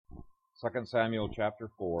2 Samuel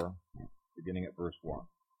chapter 4, beginning at verse 1.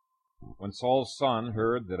 When Saul's son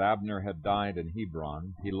heard that Abner had died in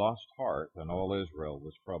Hebron, he lost heart, and all Israel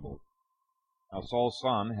was troubled. Now Saul's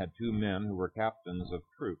son had 2 men who were captains of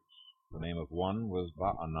troops. The name of one was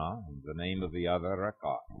Baanah, and the name of the other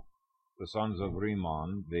Rechab, the sons of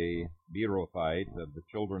Rimmon, the Beerothite of the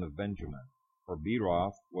children of Benjamin. For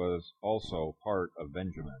Beeroth was also part of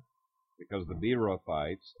Benjamin, because the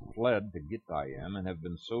Beerothites fled to Gittayim and have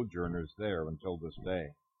been sojourners there until this day.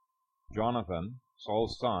 Jonathan,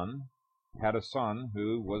 Saul's son, had a son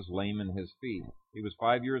who was lame in his feet. He was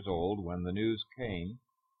 5 years old when the news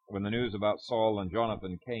about Saul and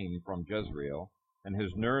Jonathan came from Jezreel, and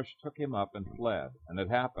his nurse took him up and fled. And it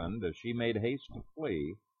happened, as she made haste to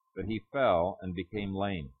flee, that he fell and became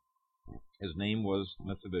lame. His name was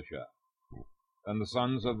Mephibosheth. Then the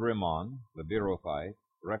sons of Rimmon, the Beerothite,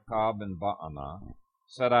 Rechab and Baanah,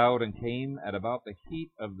 set out and came at about the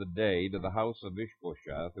heat of the day to the house of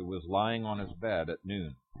Ishbosheth, who was lying on his bed at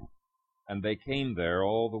noon. And they came there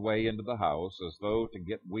all the way into the house, as though to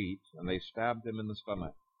get wheat, and they stabbed him in the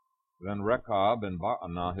stomach. Then Rechab and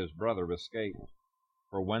Baanah his brother escaped.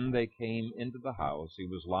 For when they came into the house, he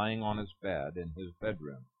was lying on his bed in his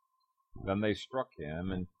bedroom. Then they struck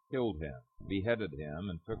him and killed him, beheaded him,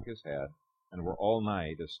 and took his head, and were all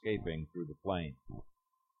night escaping through the plain.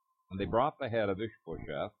 And they brought the head of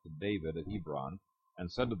Ishbosheth to David at Hebron, and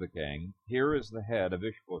said to the king, Here is the head of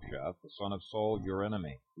Ishbosheth, the son of Saul your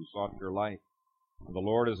enemy, who sought your life. And the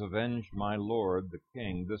Lord has avenged my lord the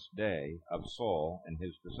king this day of Saul and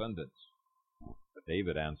his descendants. But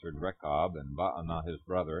David answered Rechab and Baanah his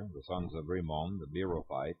brother, the sons of Rimmon the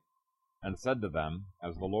Beerothite, and said to them,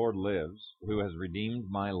 As the Lord lives, who has redeemed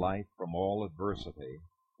my life from all adversity,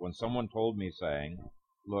 when someone told me, saying,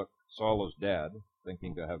 Look, Saul is dead,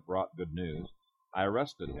 thinking to have brought good news, I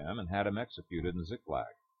arrested him and had him executed in Ziklag,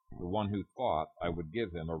 the one who thought I would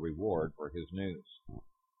give him a reward for his news.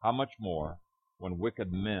 How much more, when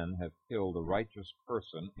wicked men have killed a righteous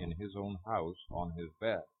person in his own house on his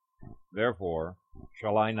bed? Therefore,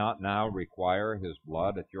 shall I not now require his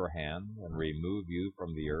blood at your hand, and remove you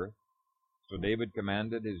from the earth? So David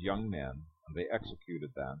commanded his young men, and they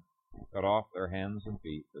executed them, cut off their hands and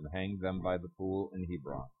feet, and hanged them by the pool in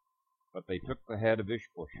Hebron. But they took the head of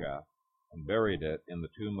Ishbosheth, and buried it in the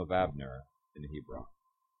tomb of Abner in Hebron.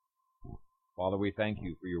 Father, we thank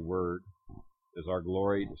you for your word. It is our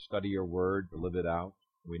glory to study your word, to live it out.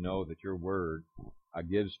 We know that your word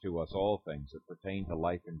gives to us all things that pertain to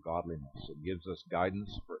life and godliness. It gives us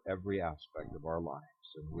guidance for every aspect of our lives,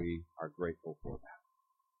 and we are grateful for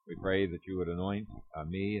that. We pray that you would anoint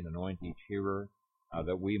me and anoint each hearer,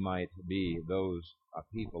 that we might be those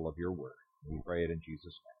people of your word. We pray it in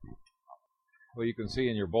Jesus' name. Well, you can see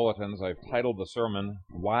in your bulletins, I've titled the sermon,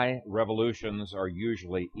 Why Revolutions Are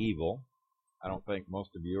Usually Evil. I don't think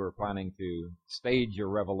most of you are planning to stage your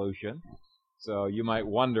revolution, so you might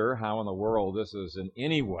wonder how in the world this is in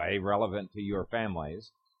any way relevant to your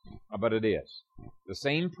families, but it is. The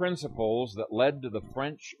same principles that led to the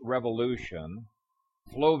French Revolution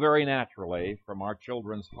flow very naturally from our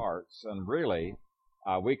children's hearts, and really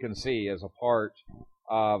we can see as a part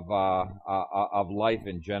of life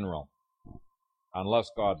in general,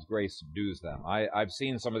 unless God's grace subdues them. I've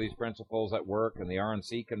seen some of these principles at work in the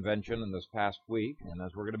RNC convention in this past week, and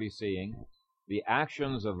as we're going to be seeing, the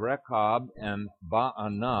actions of Rechab and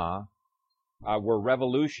Baanah were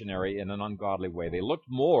revolutionary in an ungodly way. They looked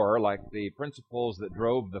more like the principles that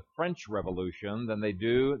drove the French Revolution than they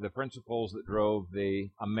do the principles that drove the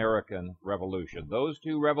American Revolution. Those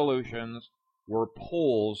two revolutions were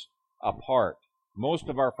poles apart. Most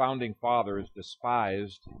of our founding fathers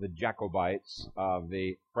despised the Jacobites of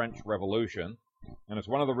the French Revolution, and it's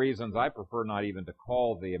one of the reasons I prefer not even to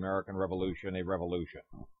call the American Revolution a revolution.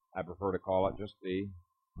 I prefer to call it just the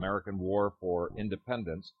American War for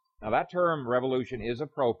Independence. Now, that term revolution is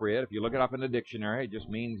appropriate. If you look it up in the dictionary, it just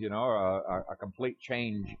means, a complete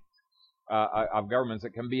change of governments.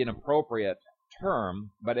 It can be an appropriate term,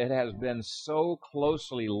 but it has been so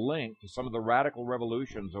closely linked to some of the radical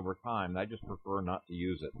revolutions over time that I just prefer not to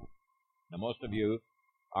use it. Now, most of you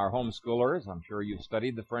are homeschoolers. I'm sure you've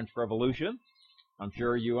studied the French Revolution. I'm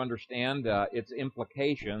sure you understand its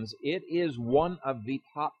implications. It is one of the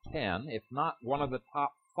top 10, if not one of the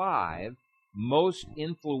top 5, most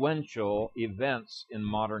influential events in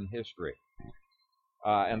modern history.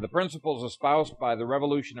 And the principles espoused by the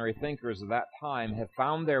revolutionary thinkers of that time have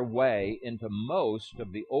found their way into most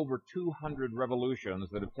of the over 200 revolutions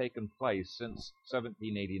that have taken place since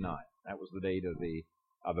 1789. That was the date of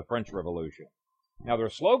the French Revolution. Now, their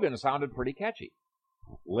slogan sounded pretty catchy.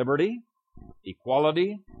 Liberty,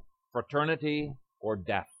 equality, fraternity, or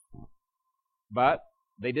death. But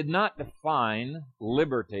they did not define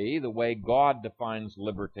liberty the way God defines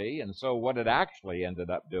liberty, and so what it actually ended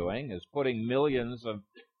up doing is putting millions of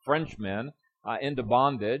Frenchmen into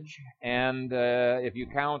bondage, and if you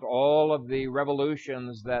count all of the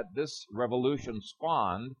revolutions that this revolution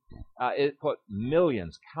spawned, it put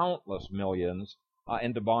millions, countless millions,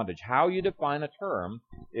 into bondage. How you define a term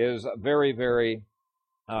is very, very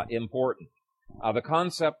important. The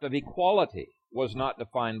concept of equality was not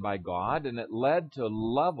defined by God, and it led to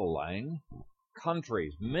leveling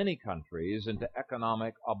countries, many countries, into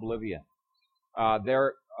economic oblivion.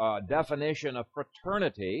 Their definition of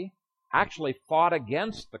fraternity actually fought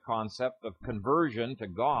against the concept of conversion to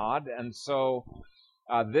God, and so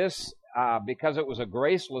this, because it was a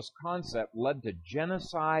graceless concept, led to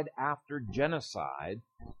genocide after genocide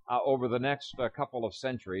over the next couple of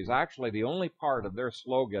centuries. Actually, the only part of their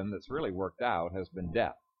slogan that's really worked out has been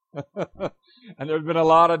death. And there's been a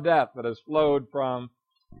lot of death that has flowed from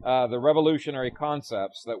the revolutionary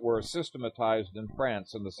concepts that were systematized in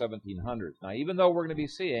France in the 1700s. Now, even though we're going to be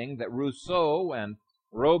seeing that Rousseau and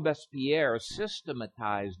Robespierre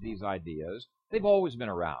systematized these ideas, they've always been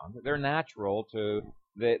around. They're natural to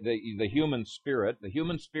the human spirit. The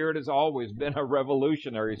human spirit has always been a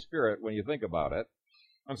revolutionary spirit when you think about it.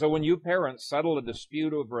 And so when you parents settle a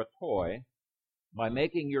dispute over a toy by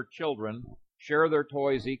making your children share their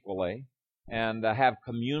toys equally and have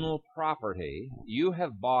communal property, you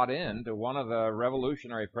have bought into one of the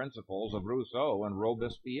revolutionary principles of Rousseau and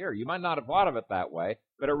Robespierre. You might not have thought of it that way,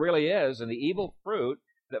 but it really is, and the evil fruit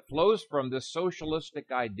that flows from this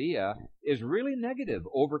socialistic idea is really negative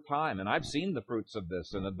over time, and I've seen the fruits of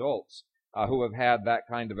this in adults who have had that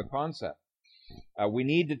kind of a concept. We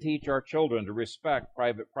need to teach our children to respect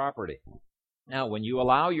private property. Now, when you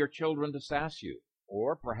allow your children to sass you,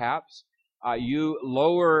 or perhaps you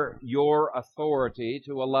lower your authority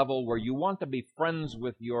to a level where you want to be friends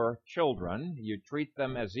with your children, you treat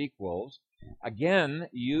them as equals, again,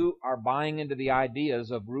 you are buying into the ideas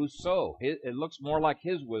of Rousseau. It looks more like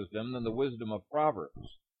his wisdom than the wisdom of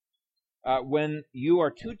Proverbs. When you are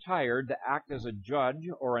too tired to act as a judge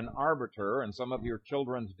or an arbiter in some of your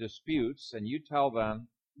children's disputes, and you tell them,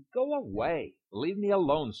 go away, leave me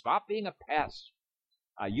alone, stop being a pest,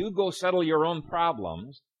 you go settle your own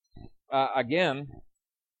problems, again,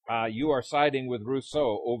 you are siding with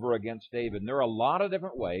Rousseau over against David. And there are a lot of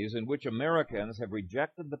different ways in which Americans have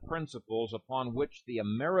rejected the principles upon which the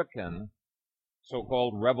American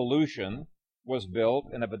so-called revolution was built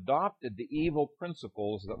and have adopted the evil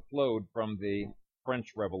principles that flowed from the French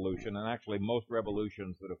Revolution and actually most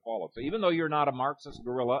revolutions that have followed. So even though you're not a Marxist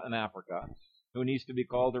guerrilla in Africa who needs to be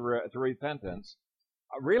called to repentance,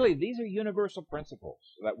 really, these are universal principles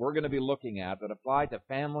that we're going to be looking at that apply to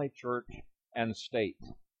family, church, and state.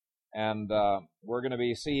 And we're going to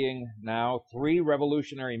be seeing now 3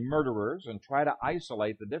 revolutionary murderers and try to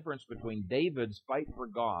isolate the difference between David's fight for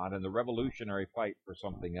God and the revolutionary fight for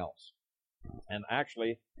something else. And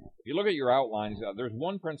actually, if you look at your outlines, there's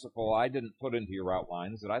one principle I didn't put into your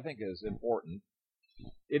outlines that I think is important.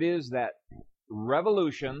 It is that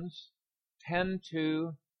revolutions tend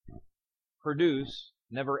to produce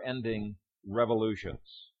never-ending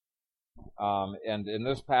revolutions. And in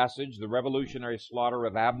this passage, the revolutionary slaughter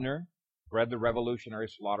of Abner bred the revolutionary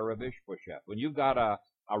slaughter of Ishbosheth. When you've got a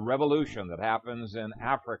revolution that happens in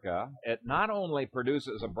Africa, it not only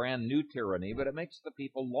produces a brand new tyranny, but it makes the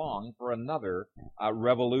people long for another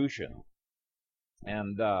revolution.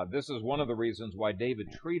 And this is one of the reasons why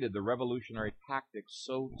David treated the revolutionary tactics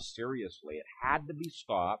so seriously. It had to be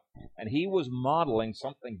stopped, and he was modeling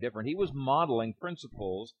something different. He was modeling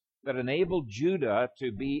principles that enabled Judah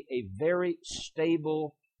to be a very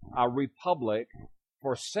stable republic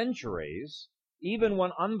for centuries, even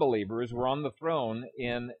when unbelievers were on the throne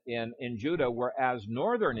in Judah, whereas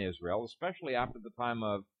northern Israel, especially after the time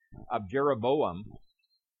of Jeroboam,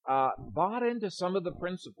 bought into some of the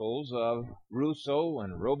principles of Rousseau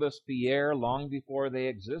and Robespierre long before they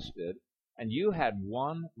existed, and you had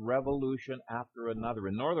one revolution after another.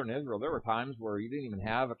 In northern Israel, there were times where you didn't even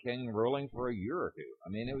have a king ruling for a year or two. I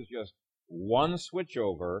mean, it was just one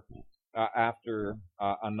switchover after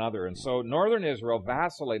another. And so northern Israel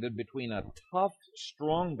vacillated between a tough,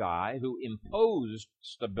 strong guy who imposed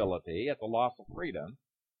stability at the loss of freedom,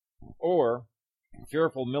 or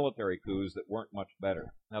fearful military coups that weren't much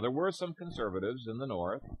better. Now, there were some conservatives in the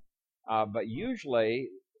north, but usually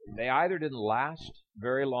they either didn't last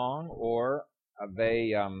very long or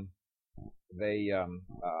they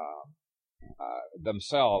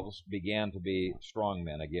themselves began to be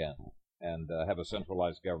strongmen again and have a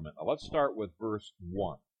centralized government. Now, let's start with verse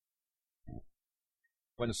 1.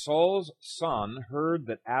 When Saul's son heard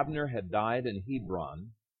that Abner had died in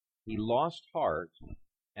Hebron, he lost heart,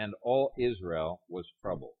 and all Israel was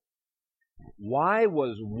troubled. Why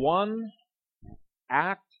was one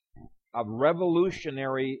act of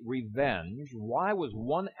revolutionary revenge, why was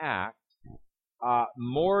one act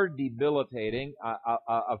more debilitating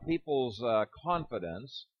of people's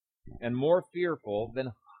confidence and more fearful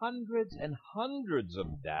than hundreds and hundreds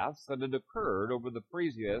of deaths that had occurred over the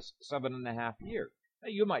previous 7.5 years? Now,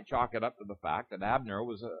 you might chalk it up to the fact that Abner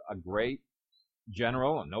was a great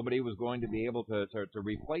general and nobody was going to be able to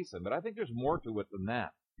replace him. But I think there's more to it than that.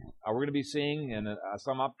 We're going to be seeing in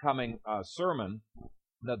some upcoming sermon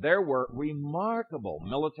that there were remarkable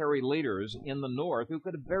military leaders in the north who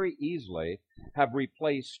could very easily have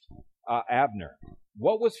replaced Abner.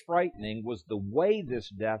 What was frightening was the way this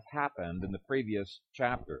death happened in the previous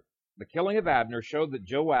chapter. The killing of Abner showed that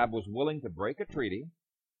Joab was willing to break a treaty,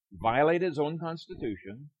 violate his own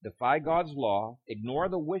constitution, defy God's law, ignore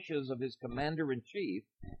the wishes of his commander-in-chief,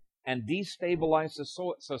 and destabilize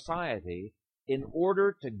society in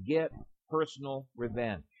order to get personal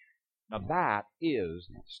revenge. Now that is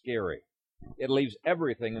scary. It leaves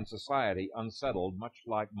everything in society unsettled, much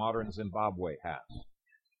like modern Zimbabwe has.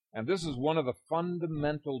 And this is one of the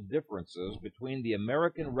fundamental differences between the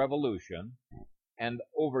American Revolution and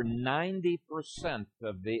over 90%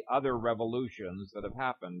 of the other revolutions that have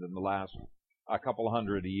happened in the last couple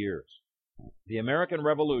hundred years. The American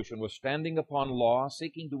Revolution was standing upon law,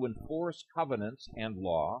 seeking to enforce covenants and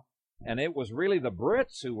law, and it was really the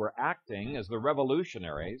Brits who were acting as the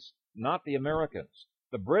revolutionaries, not the Americans.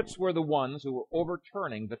 The Brits were the ones who were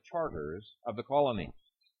overturning the charters of the colonies.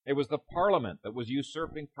 It was the Parliament that was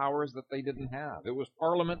usurping powers that they didn't have. It was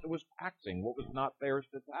Parliament that was taxing what was not theirs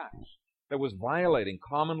to tax, that was violating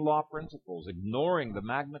common law principles, ignoring the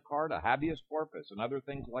Magna Carta, habeas corpus, and other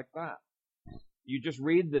things like that. You just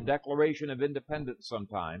read the Declaration of Independence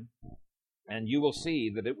sometime, and you will see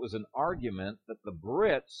that it was an argument that the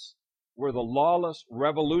Brits were the lawless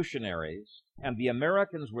revolutionaries, and the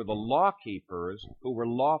Americans were the lawkeepers who were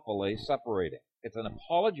lawfully separating. It's an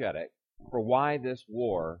apologetic for why this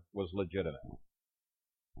war was legitimate.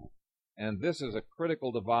 And this is a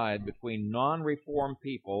critical divide between non-reformed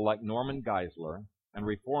people like Norman Geisler and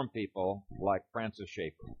reformed people like Francis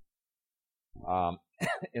Schaeffer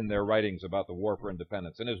in their writings about the War for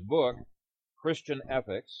Independence. In his book, Christian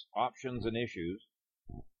Ethics, Options and Issues,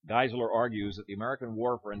 Geisler argues that the American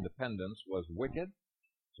War for Independence was wicked.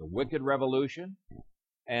 It's a wicked revolution,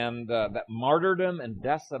 and that martyrdom and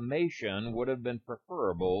decimation would have been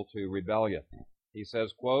preferable to rebellion. He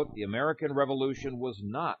says, quote, "The American Revolution was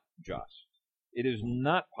not just. It is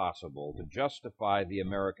not possible to justify the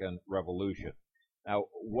American Revolution." Now,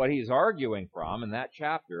 what he's arguing from in that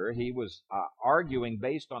chapter, he was arguing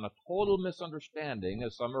based on a total misunderstanding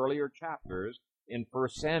of some earlier chapters in 1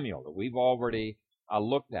 Samuel that we've already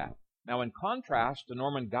looked at. Now, in contrast to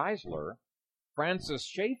Norman Geisler, Francis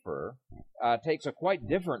Schaeffer takes a quite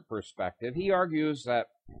different perspective. He argues that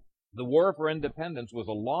the War for Independence was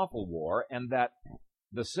a lawful war and that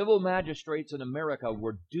the civil magistrates in America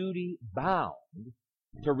were duty-bound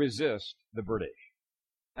to resist the British.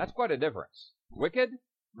 That's quite a difference. Wicked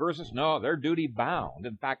versus no, they're duty-bound.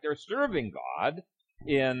 In fact, they're serving God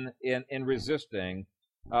in resisting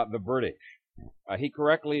the British. He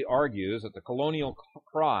correctly argues that the colonial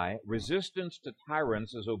cry, resistance to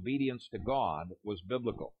tyrants is obedience to God, was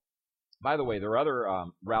biblical. By the way, their other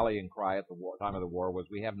rallying cry at the time of the war was,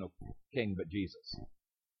 "We have no king but Jesus."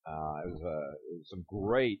 It was some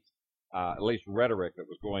great, at least rhetoric that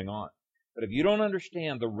was going on. But if you don't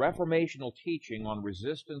understand the reformational teaching on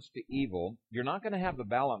resistance to evil, you're not going to have the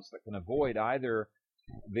balance that can avoid either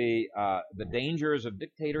the dangers of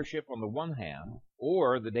dictatorship on the one hand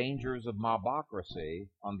or the dangers of mobocracy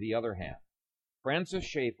on the other hand. Francis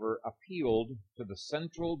Schaeffer appealed to the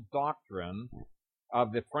central doctrine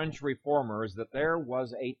of the French reformers that there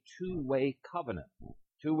was a two-way covenant.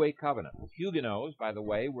 The Huguenots, by the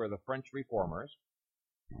way, were the French reformers.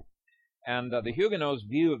 And the Huguenots'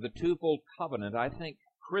 view of the twofold covenant, I think,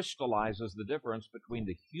 crystallizes the difference between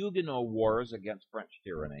the Huguenot wars against French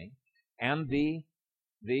tyranny and the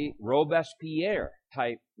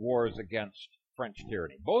Robespierre-type wars against French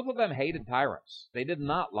tyranny. Both of them hated tyrants. They did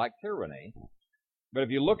not like tyranny. But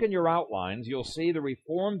if you look in your outlines, you'll see the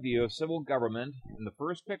Reformed view of civil government, in the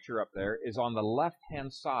first picture up there, is on the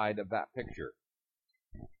left-hand side of that picture.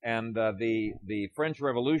 And the French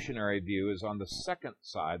Revolutionary view is on the second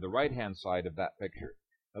side, the right-hand side of that picture.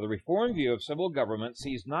 Now, the Reformed view of civil government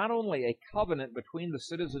sees not only a covenant between the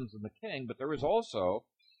citizens and the king, but there is also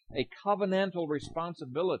a covenantal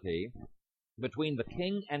responsibility between the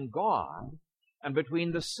king and God, and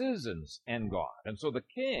between the citizens and God. And so the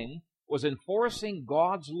king was enforcing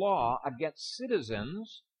God's law against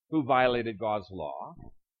citizens who violated God's law,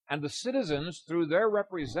 and the citizens, through their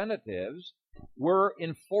representatives, were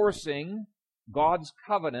enforcing God's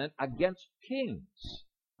covenant against kings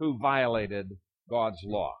who violated God's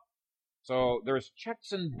law. So there's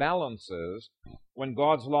checks and balances when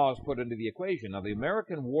God's law is put into the equation. Now, the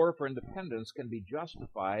American War for Independence can be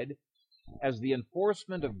justified as the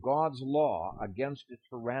enforcement of God's law against a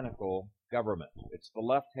tyrannical government. It's the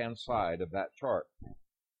left-hand side of that chart.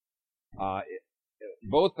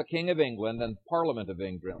 Both the King of England and Parliament of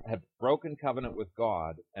England have broken covenant with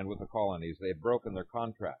God and with the colonies. They have broken their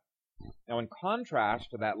contract. Now, in contrast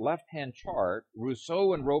to that left-hand chart,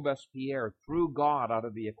 Rousseau and Robespierre threw God out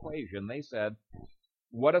of the equation. They said,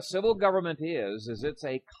 what a civil government is it's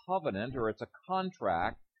a covenant or it's a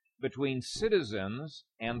contract between citizens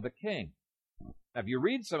and the king. Now, if you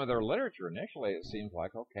read some of their literature initially, it seems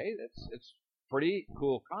like, okay, it's pretty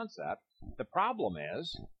cool concept. The problem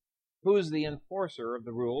is, who's the enforcer of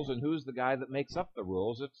the rules and who's the guy that makes up the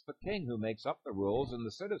rules? It's the king who makes up the rules, and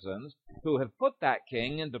the citizens who have put that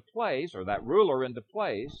king into place or that ruler into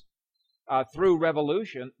place through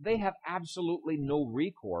revolution, they have absolutely no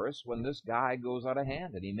recourse when this guy goes out of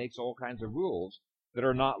hand and he makes all kinds of rules that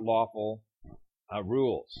are not lawful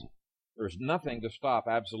rules. There's nothing to stop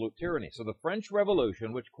absolute tyranny. So the French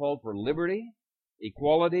Revolution, which called for liberty,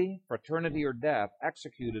 equality, fraternity, or death,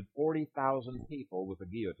 executed 40,000 people with a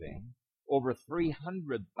guillotine, over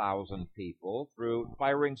 300,000 people through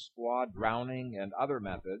firing squad, drowning, and other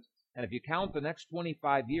methods. And if you count the next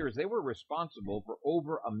 25 years, they were responsible for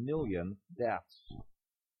over 1 million deaths.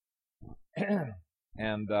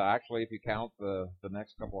 And actually, if you count the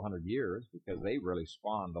next couple hundred years, because they really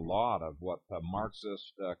spawned a lot of what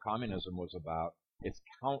Marxist communism was about, it's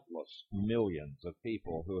countless millions of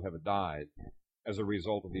people who have died as a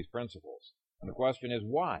result of these principles. And the question is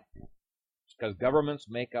why? It's because governments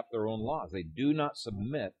make up their own laws. They do not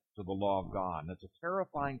submit to the law of God. And it's a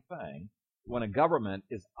terrifying thing when a government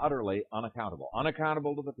is utterly unaccountable.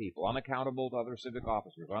 Unaccountable to the people, unaccountable to other civic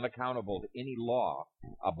officers, unaccountable to any law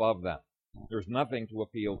above them. There's nothing to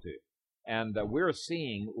appeal to. And we're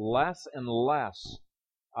seeing less and less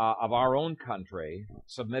of our own country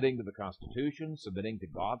submitting to the Constitution, submitting to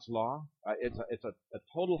God's law. It's a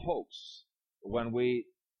total hoax when we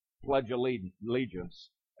pledge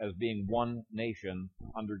allegiance as being one nation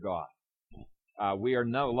under God. We are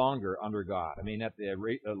no longer under God. I mean, at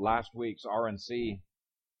the last week's RNC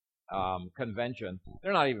convention,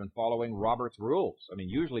 they're not even following Robert's rules. I mean,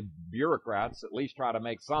 usually bureaucrats at least try to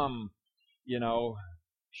make some,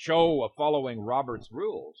 show of following Robert's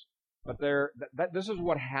rules. But this is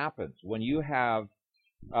what happens when you have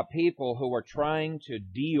people who are trying to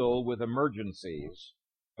deal with emergencies,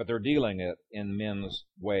 but they're dealing it in men's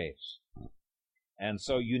ways. And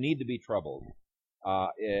so you need to be troubled.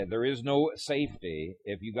 There is no safety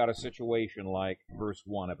if you got a situation like verse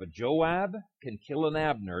 1. If a Joab can kill an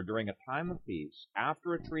Abner during a time of peace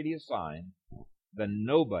after a treaty is signed, then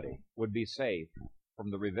nobody would be safe from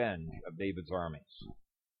the revenge of David's armies.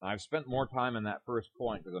 Now, I've spent more time in that first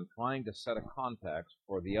point because I'm trying to set a context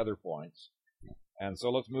for the other points. And so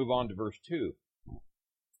let's move on to verse 2.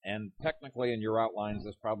 And technically in your outlines,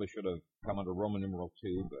 this probably should have come under Roman numeral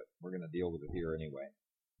 2, but we're going to deal with it here anyway.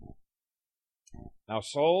 Now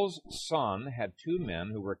Saul's son had 2 men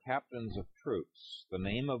who were captains of troops. The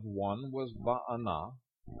name of one was Baanah,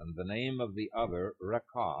 and the name of the other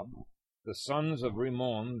Rechab, the sons of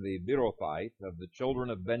Rimmon the Beerothite of the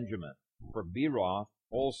children of Benjamin, for Beeroth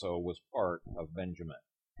also was part of Benjamin.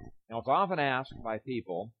 Now it's often asked by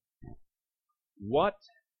people, what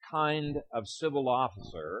kind of civil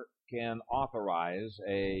officer can authorize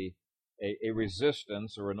a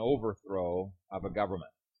resistance or an overthrow of a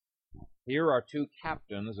government? Here are 2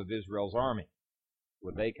 captains of Israel's army.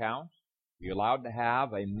 Would they count? Are you allowed to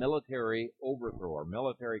have a military overthrow or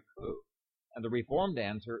military coup? And the Reformed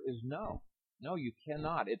answer is no. No, you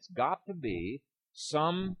cannot. It's got to be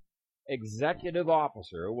some executive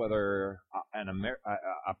officer, whether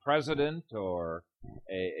a president or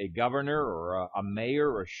a governor or a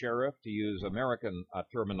mayor or a sheriff, to use American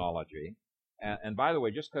terminology. And by the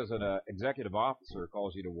way, just because an executive officer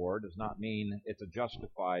calls you to war does not mean it's a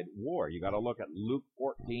justified war. You got to look at Luke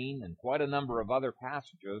 14 and quite a number of other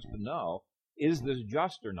passages to know, is this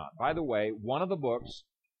just or not? By the way, one of the books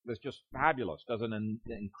that's just fabulous, does an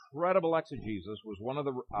incredible exegesis, was one of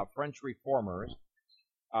the French reformers.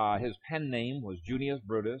 His pen name was Junius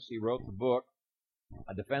Brutus. He wrote the book,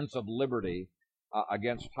 A Defense of Liberty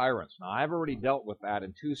Against Tyrants. Now, I've already dealt with that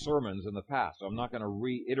in 2 sermons in the past, so I'm not going to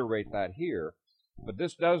reiterate that here. But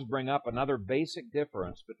this does bring up another basic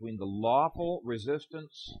difference between the lawful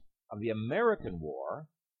resistance of the American War,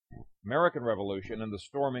 American Revolution, and the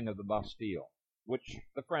storming of the Bastille, which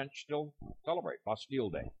the French still celebrate, Bastille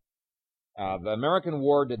Day. The American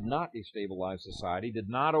War did not destabilize society, did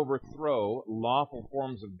not overthrow lawful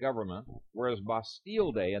forms of government, whereas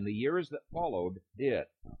Bastille Day and the years that followed did.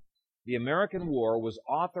 The American War was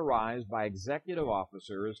authorized by executive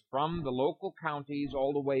officers from the local counties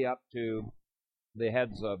all the way up to the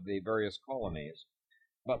heads of the various colonies.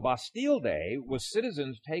 But Bastille Day was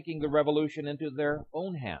citizens taking the revolution into their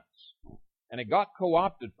own hands. And it got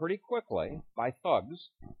co-opted pretty quickly by thugs,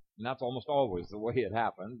 and that's almost always the way it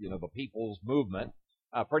happened. You know, the people's movement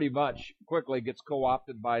pretty much quickly gets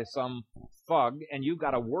co-opted by some thug, and you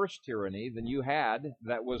got a worse tyranny than you had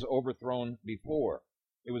that was overthrown before.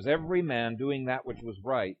 It was every man doing that which was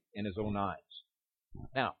right in his own eyes.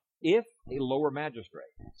 Now, if a lower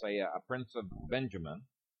magistrate, say a prince of Benjamin,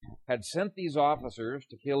 had sent these officers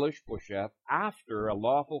to kill Ishbosheth after a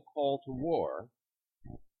lawful call to war,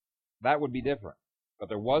 that would be different. But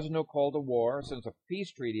there was no call to war. Since a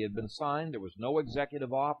peace treaty had been signed, there was no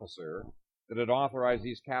executive officer that had authorized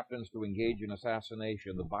these captains to engage in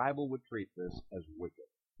assassination. The Bible would treat this as wicked.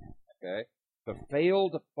 Okay? To fail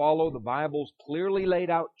to follow the Bible's clearly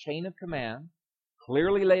laid out chain of command,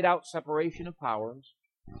 clearly laid out separation of powers,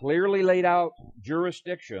 clearly laid out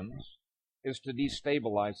jurisdictions, is to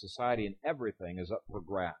destabilize society, and everything is up for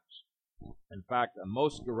grabs. In fact,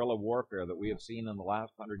 most guerrilla warfare that we have seen in the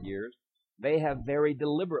last 100 years, they have very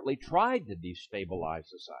deliberately tried to destabilize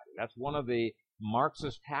society. That's one of the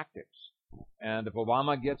Marxist tactics. And if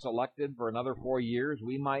Obama gets elected for another 4 years,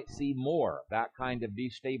 we might see more of that kind of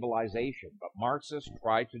destabilization. But Marxists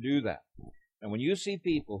try to do that. And when you see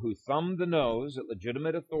people who thumb the nose at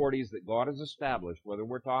legitimate authorities that God has established, whether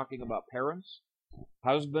we're talking about parents,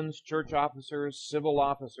 husbands, church officers, civil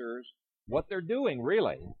officers, what they're doing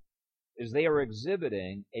really is they are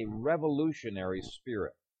exhibiting a revolutionary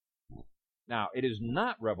spirit. Now, it is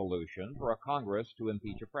not revolution for a Congress to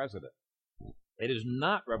impeach a president. It is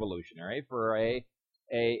not revolutionary for a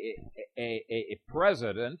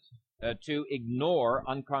president to ignore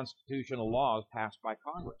unconstitutional laws passed by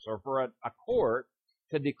Congress, or for a court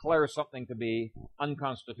to declare something to be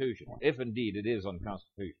unconstitutional, if indeed it is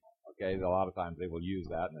unconstitutional. Okay, a lot of times they will use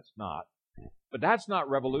that, and it's not. But that's not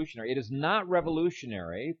revolutionary. It is not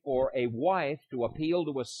revolutionary for a wife to appeal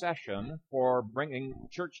to a session for bringing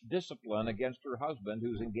church discipline against her husband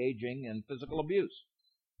who's engaging in physical abuse,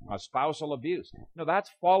 spousal abuse. No, that's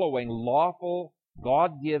following lawful,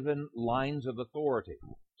 God-given lines of authority.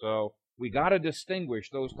 So we got to distinguish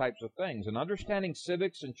those types of things. And understanding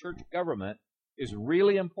civics and church government is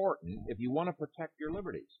really important if you want to protect your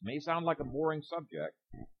liberties. It may sound like a boring subject,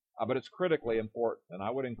 but it's critically important, and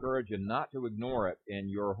I would encourage you not to ignore it in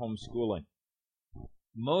your homeschooling.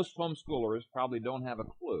 Most homeschoolers probably don't have a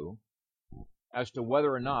clue as to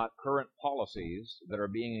whether or not current policies that are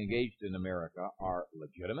being engaged in America are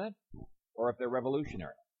legitimate or if they're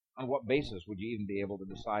revolutionary. On what basis would you even be able to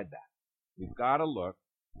decide that? We've got to look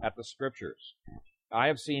at the Scriptures. I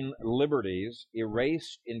have seen liberties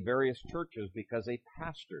erased in various churches because a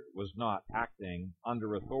pastor was not acting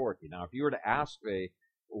under authority. Now, if you were to ask the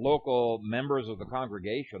local members of the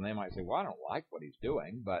congregation, they might say, well, I don't like what he's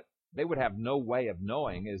doing, but they would have no way of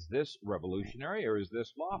knowing, is this revolutionary or is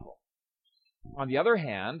this lawful? On the other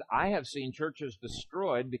hand, I have seen churches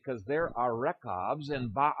destroyed because there are rekabs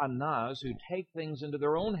and ba'anas who take things into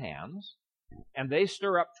their own hands, and they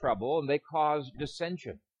stir up trouble and they cause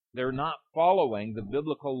dissension. They're not following the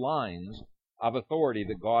biblical lines of authority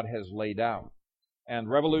that God has laid out. And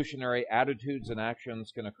revolutionary attitudes and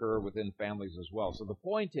actions can occur within families as well. So the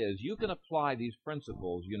point is, you can apply these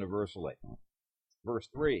principles universally. Verse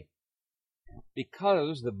 3,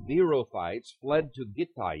 because the Beerothites fled to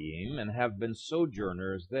Gittayim and have been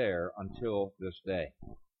sojourners there until this day.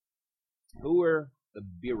 Who were the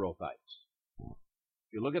Beerothites?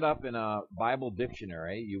 If you look it up in a Bible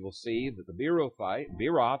dictionary, you will see that the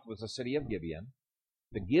Beeroth was the city of Gibeon.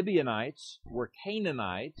 The Gibeonites were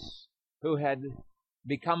Canaanites who had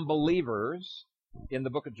become believers in the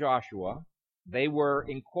book of Joshua. They were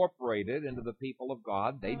incorporated into the people of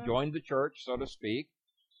God. They joined the church, so to speak,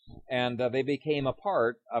 and they became a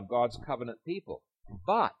part of God's covenant people.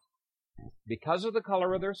 But because of the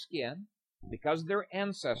color of their skin, because of their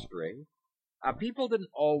ancestry, people didn't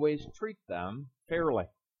always treat them fairly.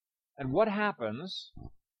 And what happens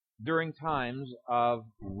during times of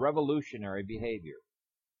revolutionary behavior?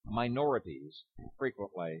 Minorities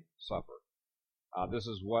frequently suffer. This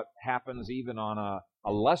is what happens even on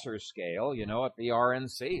a lesser scale, at the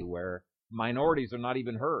RNC, where minorities are not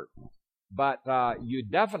even heard. but you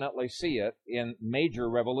definitely see it in major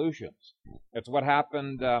revolutions. It's what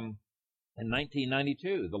happened in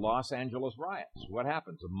 1992, the Los Angeles riots. What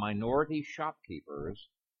happened? The minority shopkeepers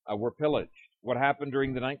were pillaged. What happened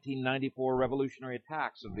during the 1994 revolutionary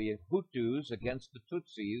attacks of the Hutus against the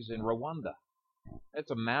Tutsis in Rwanda?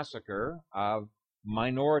 It's a massacre of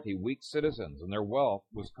minority, weak citizens, and their wealth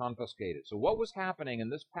was confiscated. So what was happening in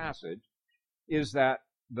this passage is that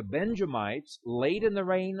the Benjamites, late in the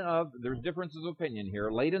reign of, there's differences of opinion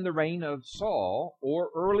here, late in the reign of Saul or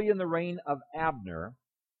early in the reign of Abner,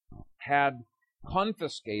 had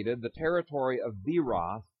confiscated the territory of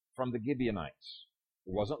Beeroth from the Gibeonites.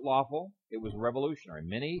 It wasn't lawful. It was revolutionary.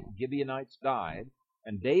 Many Gibeonites died,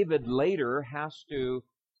 and David later has to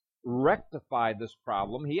rectify this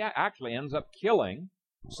problem. He actually ends up killing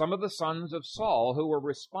some of the sons of Saul who were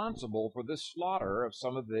responsible for this slaughter of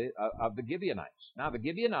some of the Gibeonites. Now, the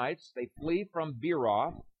Gibeonites, they flee from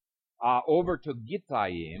Beeroth over to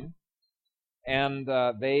Gittaim, and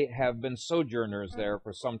they have been sojourners there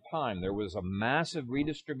for some time. There was a massive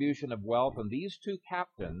redistribution of wealth, and these two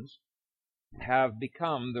captains have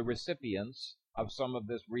become the recipients of some of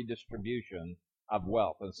this redistribution of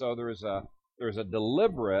wealth. And so there's a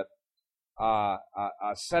deliberate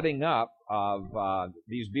setting up of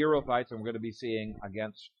these Beerothites, and we're going to be seeing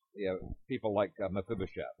against people like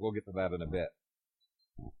Mephibosheth. We'll get to that in a bit.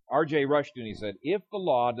 R.J. Rushdoony said, if the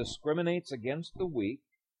law discriminates against the weak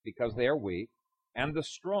because they are weak, and the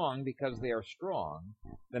strong because they are strong,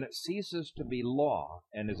 then it ceases to be law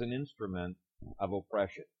and is an instrument of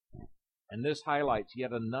oppression. And this highlights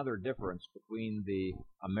yet another difference between the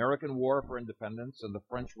American War for Independence and the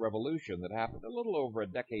French Revolution that happened a little over a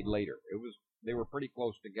decade later. They were pretty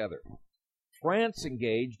close together. France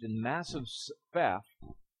engaged in massive theft,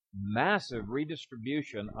 massive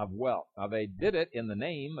redistribution of wealth. Now, they did it in the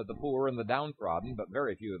name of the poor and the downtrodden, but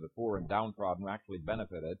very few of the poor and downtrodden actually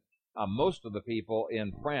benefited. Most of the people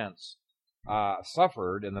in France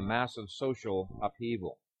suffered in the massive social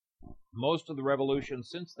upheaval. Most of the revolutions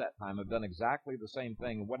since that time have done exactly the same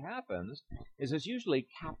thing. What happens is it's usually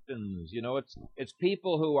captains. It's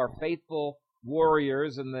people who are faithful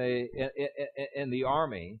warriors in the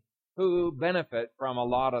army who benefit from a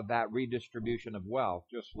lot of that redistribution of wealth,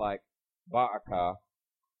 just like Baaka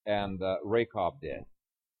and Rechab did.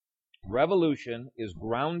 Revolution is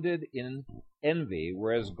grounded in envy,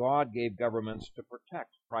 whereas God gave governments to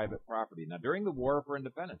protect private property. Now, during the War for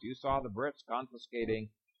Independence, you saw the Brits confiscating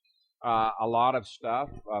a lot of stuff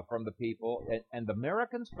from the people, and the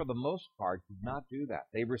Americans, for the most part, did not do that.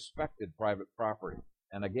 They respected private property.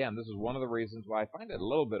 And again, this is one of the reasons why I find it a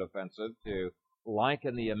little bit offensive to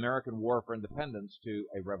liken the American War for Independence to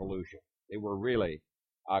a revolution. They were really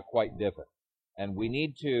quite different. And we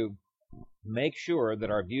need to make sure that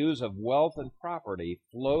our views of wealth and property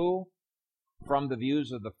flow from the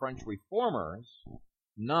views of the French reformers,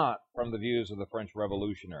 not from the views of the French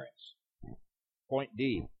revolutionaries. Point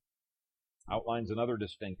D outlines another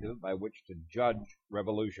distinctive by which to judge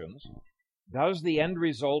revolutions. Does the end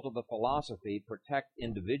result of the philosophy protect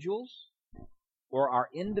individuals, or are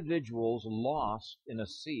individuals lost in a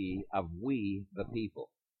sea of we the people?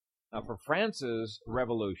 Now, for France's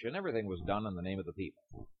revolution, everything was done in the name of the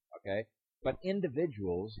people, okay? But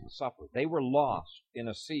individuals suffered. They were lost in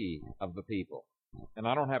a sea of the people. And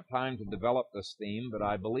I don't have time to develop this theme, but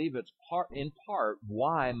I believe it's in part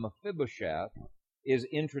why Mephibosheth is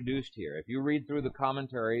introduced here. If you read through the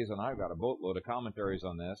commentaries, and I've got a boatload of commentaries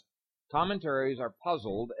on this, commentaries are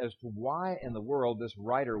puzzled as to why in the world this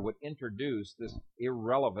writer would introduce this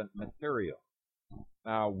irrelevant material.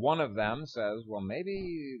 Now, one of them says, well,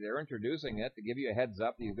 maybe they're introducing it to give you a heads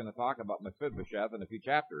up that he's going to talk about Mephibosheth in a few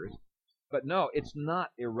chapters. But no, it's not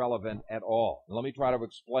irrelevant at all. Let me try to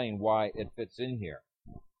explain why it fits in here.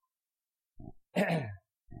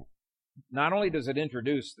 Not only does it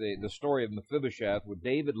introduce the story of Mephibosheth, where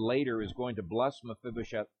David later is going to bless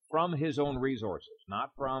Mephibosheth from his own resources,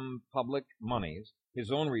 not from public monies, his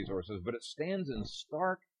own resources, but it stands in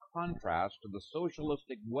stark contrast to the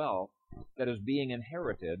socialistic wealth that is being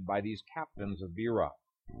inherited by these captains of Beeroth.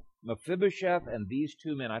 Mephibosheth and these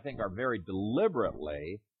two men, I think, are very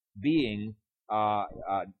deliberately being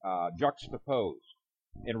juxtaposed.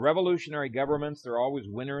 In revolutionary governments, there are always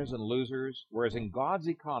winners and losers, whereas in God's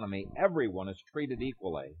economy, everyone is treated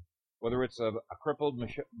equally, whether it's a crippled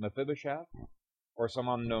Mephibosheth or some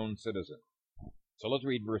unknown citizen. So let's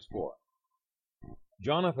read verse 4.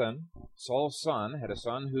 Jonathan, Saul's son, had a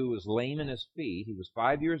son who was lame in his feet. He was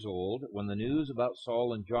 5 years old when the news about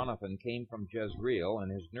Saul and Jonathan came from Jezreel,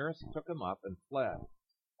 and his nurse took him up and fled.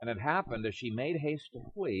 And it happened, as she made haste to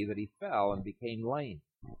flee, that he fell and became lame.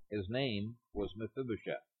 His name was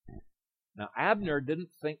Mephibosheth. Now, Abner didn't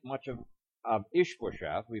think much of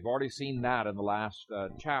Ishbosheth. We've already seen that in the last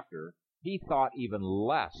chapter. He thought even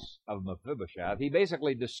less of Mephibosheth. He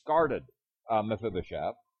basically discarded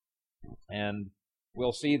Mephibosheth, and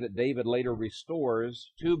we'll see that David later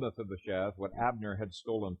restores to Mephibosheth what Abner had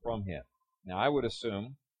stolen from him. Now, I would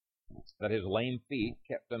assume that his lame feet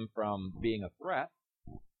kept him from being a threat,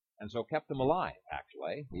 and so kept him alive,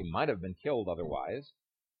 actually. He might have been killed otherwise.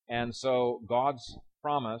 And so God's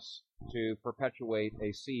promise to perpetuate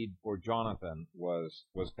a seed for Jonathan was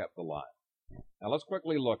kept alive. Now let's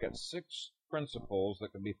quickly look at 6 principles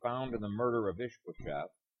that can be found in the murder of Ishbosheth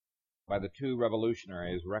by the 2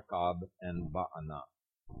 revolutionaries, Rechab and Baanah.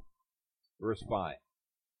 Verse 5.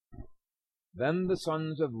 Then the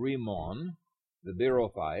sons of Rimmon, the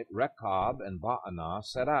Beerothite, Rechab and Baanah,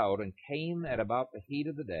 set out and came at about the heat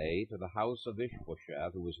of the day to the house of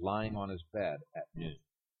Ishbosheth, who was lying on his bed at noon.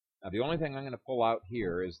 Now, the only thing I'm going to pull out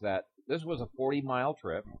here is that this was a 40-mile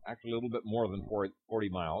trip, actually a little bit more than 40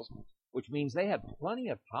 miles, which means they had plenty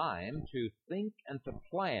of time to think and to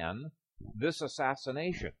plan this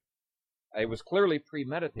assassination. It was clearly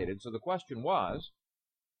premeditated, so the question was,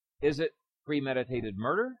 is it premeditated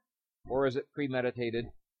murder or is it premeditated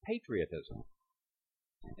patriotism?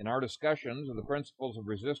 In our discussions of the principles of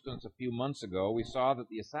resistance a few months ago, we saw that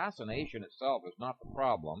the assassination itself is not the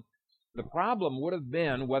problem. The problem would have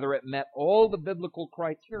been whether it met all the biblical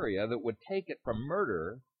criteria that would take it from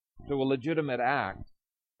murder to a legitimate act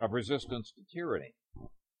of resistance to tyranny.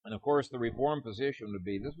 And of course, the Reformed position would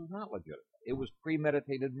be this was not legitimate. It was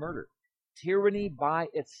premeditated murder. Tyranny by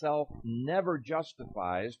itself never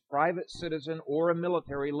justifies private citizen or a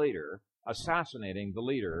military leader assassinating the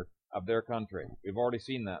leader of their country. We've already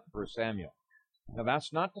seen that in 1 Samuel. Now,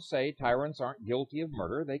 that's not to say tyrants aren't guilty of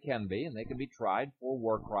murder. They can be, and they can be tried for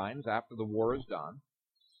war crimes after the war is done.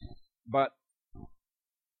 But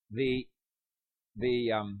you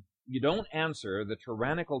don't answer the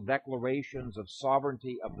tyrannical declarations of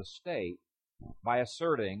sovereignty of the state by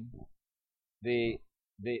asserting the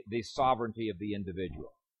sovereignty of the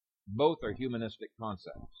individual. Both are humanistic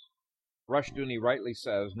concepts. Rushdoony rightly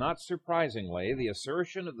says, not surprisingly, the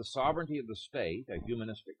assertion of the sovereignty of the state, a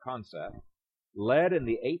humanistic concept, led in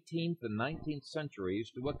the 18th and 19th centuries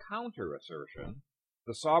to a counter-assertion,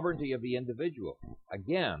 the sovereignty of the individual.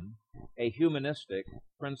 Again, a humanistic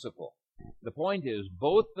principle. The point is,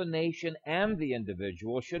 both the nation and the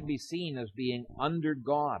individual should be seen as being under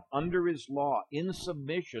God, under His law, in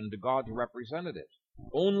submission to God's representatives.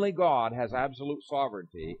 Only God has absolute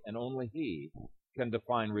sovereignty, and only He can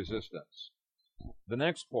define resistance. The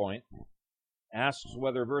next point asks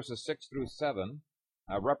whether verses 6 through 7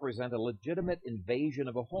 represent a legitimate invasion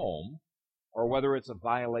of a home or whether it's a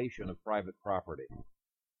violation of private property.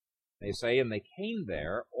 They say, and they came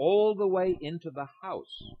there all the way into the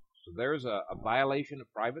house. So there's a violation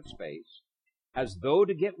of private space, as though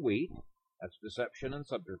to get wheat. That's deception and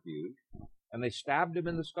subterfuge. And they stabbed him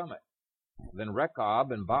in the stomach. Then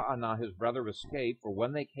Rechab and Baanah his brother escaped, for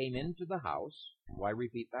when they came into the house, why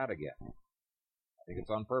repeat that again? I think it's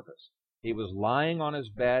on purpose. He was lying on his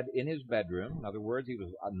bed in his bedroom. In other words, he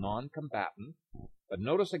was a non-combatant. But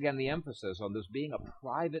notice again the emphasis on this being a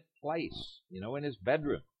private place, in his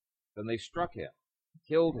bedroom. Then they struck him,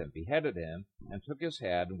 killed him, beheaded him, and took his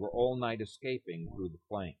head, and were all night escaping through the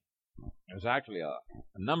plain. There's actually a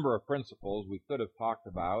number of principles we could have talked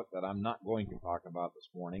about that I'm not going to talk about this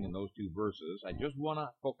morning in those 2 verses. I just want to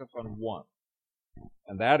focus on one,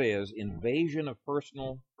 and that is invasion of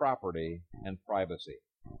personal property and privacy.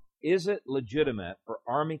 Is it legitimate for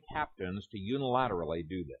army captains to unilaterally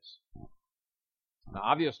do this? Now,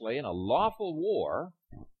 obviously, in a lawful war,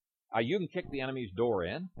 you can kick the enemy's door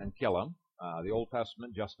in and kill him. The Old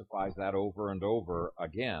Testament justifies that over and over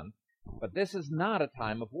again. But this is not a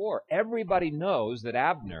time of war. Everybody knows that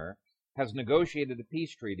Abner has negotiated a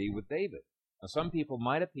peace treaty with David. Now, some people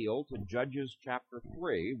might appeal to Judges chapter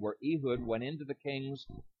 3, where Ehud went into the king's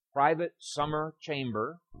private summer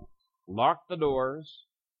chamber, locked the doors,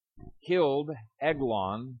 killed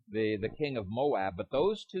Eglon, the king of Moab. But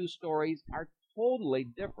those 2 stories are totally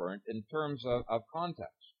different in terms of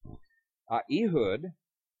context. Ehud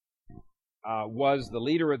was the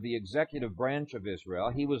leader of the executive branch of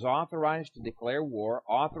Israel. He was authorized to declare war,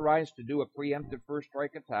 authorized to do a preemptive first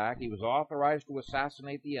strike attack. He was authorized to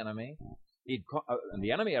assassinate the enemy. And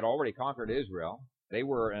the enemy had already conquered Israel. They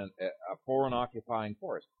were a foreign occupying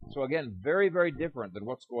force. So again, very, very different than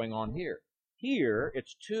what's going on here. Here,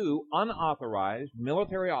 it's 2 unauthorized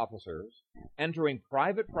military officers entering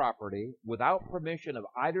private property without permission of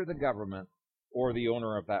either the government or the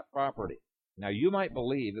owner of that property. Now, you might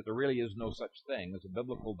believe that there really is no such thing as a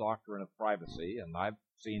biblical doctrine of privacy, and I've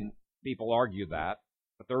seen People argue that,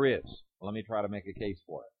 but there is. Let me try to make a case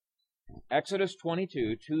for it. Exodus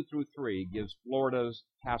 22, 2 through 3 gives Florida's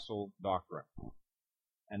castle doctrine.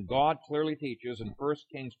 And God clearly teaches in 1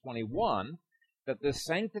 Kings 21 that the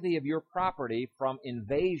sanctity of your property from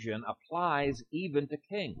invasion applies even to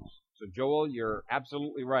kings. So Joel, you're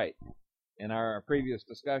absolutely right in our previous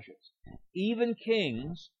discussions. Even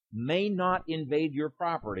kings may not invade your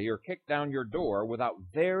property or kick down your door without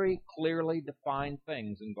very clearly defined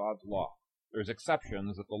things in God's law. There's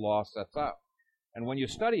exceptions that the law sets up. And when you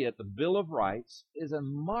study it, the Bill of Rights is a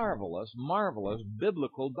marvelous, marvelous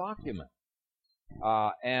biblical document.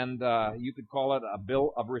 You could call it a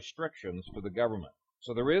bill of restrictions for the government.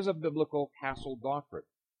 So there is a biblical castle doctrine.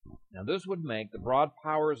 Now this would make the broad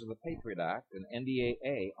powers of the Patriot Act and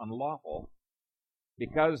NDAA unlawful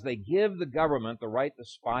because they give the government the right to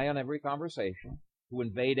spy on every conversation, to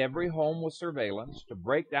invade every home with surveillance, to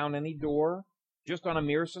break down any door just on a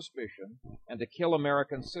mere suspicion, and to kill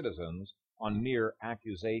American citizens on mere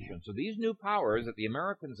accusation. So these new powers that the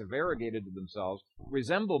Americans have arrogated to themselves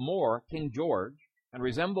resemble more King George and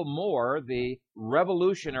resemble more the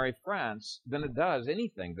revolutionary France than it does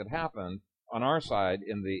anything that happened on our side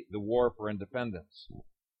in the war for independence.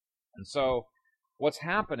 And so what's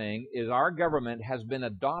happening is our government has been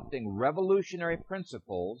adopting revolutionary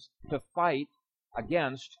principles to fight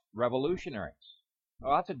against revolutionaries.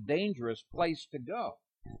 Well, that's a dangerous place to go.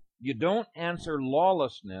 You don't answer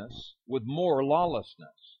lawlessness with more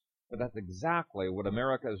lawlessness. But that's exactly what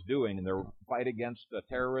America is doing in their fight against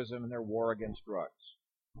terrorism and their war against drugs.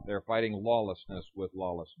 They're fighting lawlessness with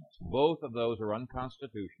lawlessness. Both of those are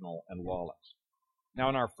unconstitutional and lawless. Now,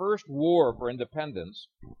 in our first war for independence,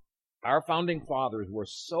 our founding fathers were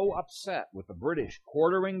so upset with the British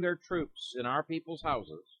quartering their troops in our people's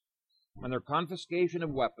houses, and their confiscation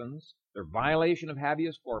of weapons, their violation of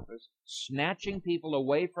habeas corpus, snatching people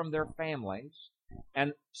away from their families,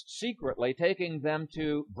 and secretly taking them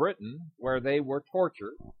to Britain, where they were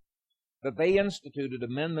tortured, that they instituted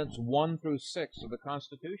Amendments 1 through 6 of the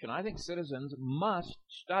Constitution. I think citizens must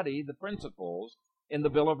study the principles in the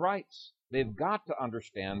Bill of Rights. They've got to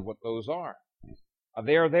understand what those are.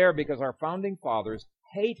 They are there because our founding fathers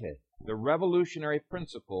hated the revolutionary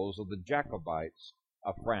principles of the Jacobites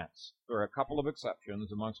of France. There are a couple of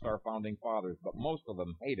exceptions amongst our founding fathers, but most of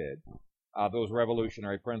them hated those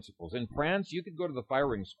revolutionary principles. In France, you could go to the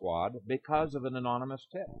firing squad because of an anonymous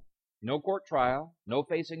tip. No court trial, no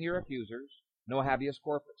facing your accusers, no habeas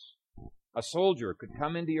corpus. A soldier could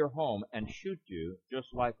come into your home and shoot you just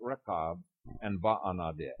like Rechab and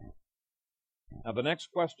Baanah did. Now, the next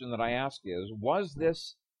question that I ask is, was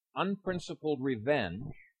this unprincipled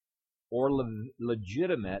revenge or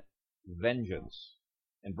legitimate vengeance?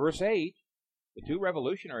 In verse 8, the two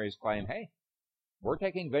revolutionaries claim, hey, we're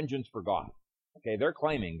taking vengeance for God. Okay, they're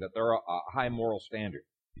claiming that they're a high moral standard.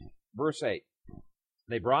 Verse 8,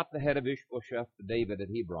 they brought the head of Ishbosheth to David at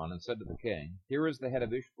Hebron and said to the king, here is the head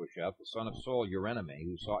of Ishbosheth, the son of Saul, your enemy,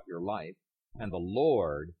 who sought your life, and the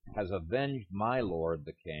Lord has avenged my lord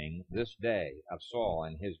the king this day of Saul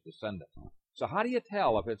and his descendants. So how do you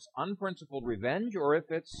tell if it's unprincipled revenge or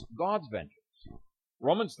if it's God's vengeance?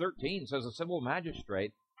 Romans 13 says a civil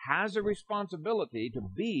magistrate has a responsibility to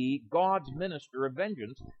be God's minister of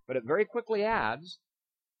vengeance, but it very quickly adds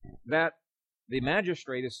that the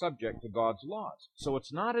magistrate is subject to God's laws. So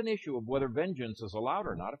it's not an issue of whether vengeance is allowed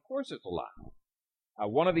or not. Of course it's allowed.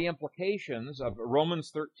 One of the implications of Romans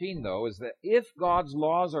 13, though, is that if God's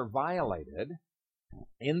laws are violated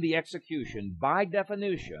in the execution, by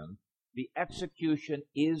definition, the execution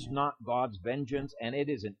is not God's vengeance, and it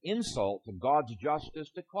is an insult to God's justice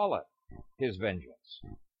to call it his vengeance.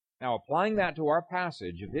 Now, applying that to our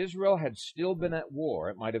passage, if Israel had still been at war,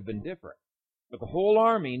 it might have been different. But the whole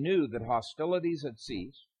army knew that hostilities had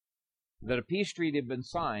ceased, that a peace treaty had been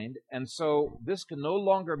signed, and so this can no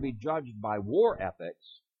longer be judged by war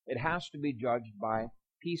ethics. It has to be judged by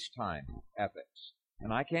peacetime ethics.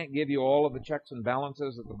 And I can't give you all of the checks and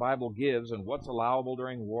balances that the Bible gives and what's allowable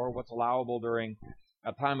during war, what's allowable during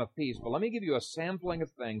a time of peace, but let me give you a sampling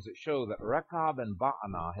of things that show that Rechab and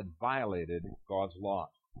Baanah had violated God's laws.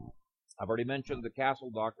 I've already mentioned the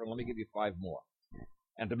castle doctrine. Let me give you 5 more.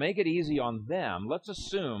 And to make it easy on them, let's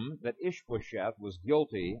assume that Ishbosheth was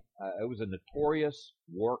guilty. It was a notorious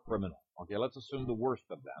war criminal. Okay, let's assume the worst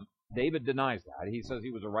of them. David denies that. He says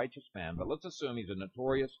he was a righteous man, but let's assume he's a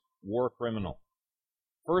notorious war criminal.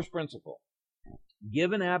 First principle.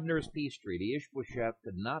 Given Abner's peace treaty, Ishbosheth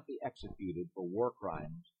could not be executed for war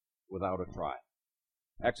crimes without a trial.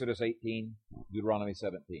 Exodus 18, Deuteronomy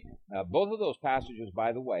 17. Now, both of those passages,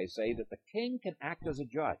 by the way, say that the king can act as a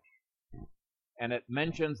judge. and it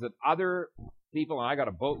mentions that other people, and I got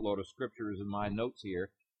a boatload of scriptures in my notes here,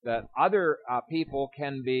 that other people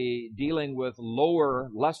can be dealing with lower,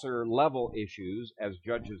 lesser level issues as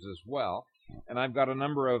judges as well. And I've got a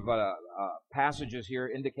number of passages here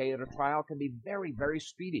indicating a trial can be very, very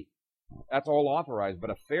speedy. That's all authorized, but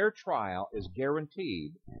a fair trial is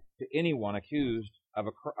guaranteed to anyone accused of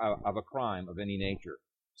a crime of any nature.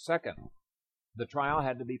 Second, the trial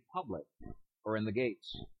had to be public or in the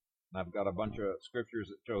gates. And I've got a bunch of scriptures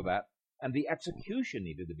that show that. And the execution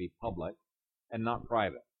needed to be public and not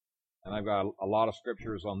private. And I've got a lot of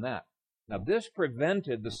scriptures on that. Now, this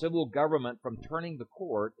prevented the civil government from turning the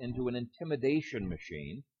court into an intimidation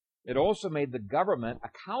machine. It also made the government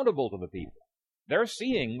accountable to the people. They're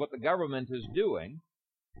seeing what the government is doing,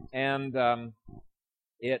 and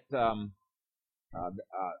it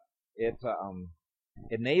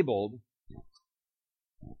enabled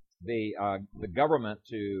the government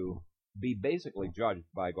to be basically judged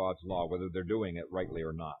by God's law, whether they're doing it rightly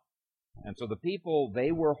or not. And so the people,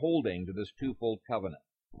 they were holding to this twofold covenant.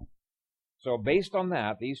 So based on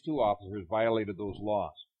that, these two officers violated those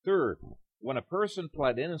laws. Third, when a person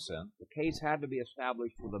pled innocent, the case had to be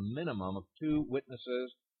established with a minimum of 2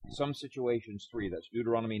 witnesses, some situations 3. That's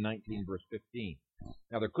Deuteronomy 19, verse 15.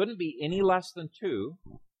 Now, there couldn't be any less than 2.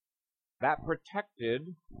 That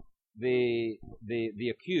protected the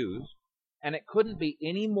accused, and it couldn't be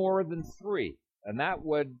any more than 3. And that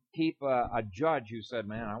would keep a judge who said,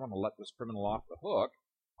 man, I want to let this criminal off the hook.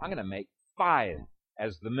 I'm going to make 5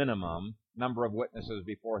 as the minimum number of witnesses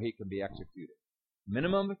before he can be executed.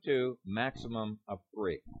 Minimum of 2, maximum of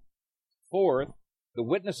 3. Fourth, the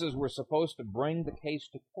witnesses were supposed to bring the case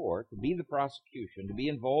to court, to be the prosecution, to be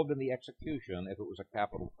involved in the execution if it was a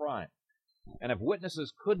capital crime. And if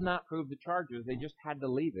witnesses could not prove the charges, they just had to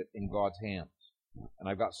leave it in God's hands. And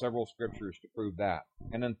I've got several scriptures to prove that.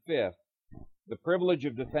 And then fifth, the privilege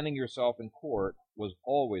of defending yourself in court was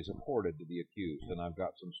always accorded to the accused, and I've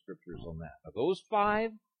got some scriptures on that. Now, those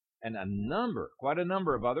 5 and quite a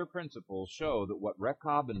number of other principles show that what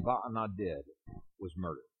Rechab and Baanah did was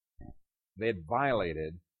murder. They had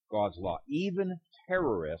violated God's law. Even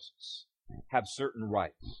terrorists have certain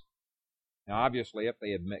rights. Now, obviously, if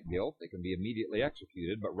they admit guilt, they can be immediately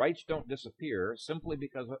executed, but rights don't disappear simply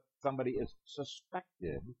because somebody is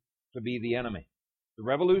suspected to be the enemy. The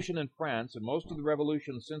revolution in France, and most of the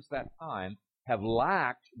revolutions since that time, have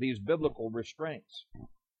lacked these biblical restraints.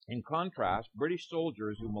 In contrast, British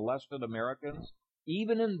soldiers who molested Americans,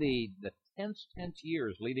 even in the tense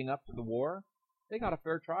years leading up to the war, they got a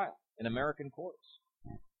fair trial in American courts.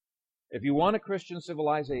 If you want a Christian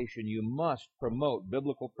civilization, you must promote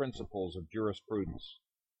biblical principles of jurisprudence.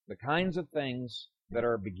 The kinds of things that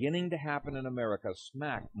are beginning to happen in America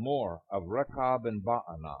smack more of Rechab and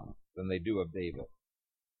Baanah than they do of David.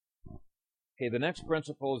 Okay, the next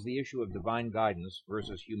principle is the issue of divine guidance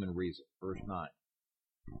versus human reason. Verse 9.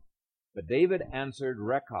 But David answered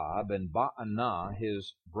Rechab and Baanah,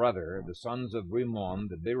 his brother, the sons of Rimmon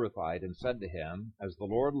the Beerothite, and said to him, As the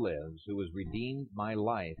Lord lives, who has redeemed my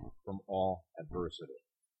life from all adversity.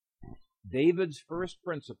 David's first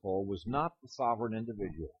principle was not the sovereign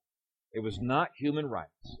individual. It was not human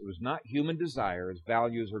rights. It was not human desires,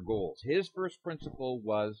 values, or goals. His first principle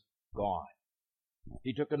was God.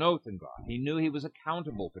 He took an oath in God. He knew he was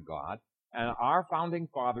accountable to God. And our founding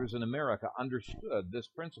fathers in America understood this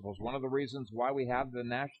principle. It's one of the reasons why we have the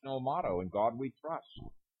national motto, In God We Trust,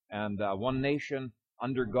 and one nation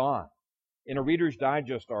under God. In a Reader's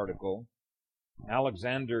Digest article,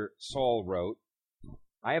 Alexander Saul wrote,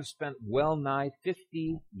 I have spent well nigh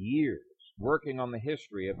 50 years working on the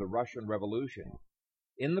history of the Russian Revolution.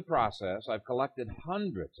 In the process, I've collected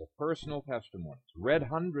hundreds of personal testimonies, read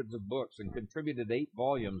hundreds of books, and contributed 8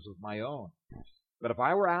 volumes of my own. But if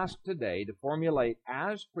I were asked today to formulate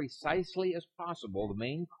as precisely as possible the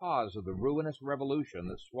main cause of the ruinous revolution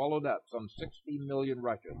that swallowed up some 60 million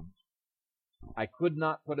Russians, I could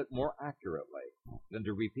not put it more accurately than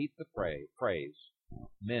to repeat the phrase,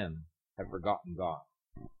 men have forgotten God.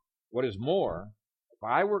 What is more, if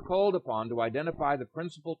I were called upon to identify the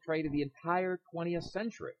principal trait of the entire 20th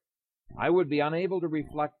century, I would be unable to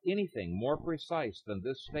reflect anything more precise than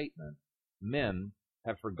this statement, men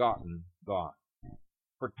have forgotten God.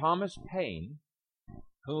 For Thomas Paine,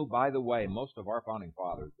 who, by the way, most of our founding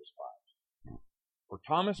fathers despised, for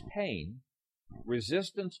Thomas Paine,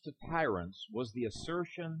 resistance to tyrants was the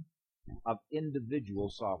assertion of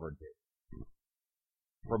individual sovereignty.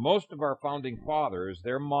 For most of our founding fathers,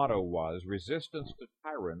 their motto was, resistance to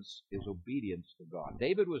tyrants is obedience to God.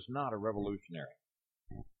 David was not a revolutionary.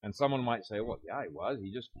 And someone might say, well, yeah, he was.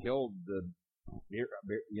 He just killed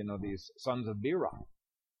these sons of Beeroth.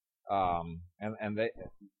 And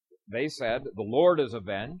they said the Lord is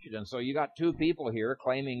avenged, and so you got two people here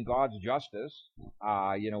claiming God's justice.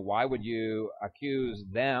 Why would you accuse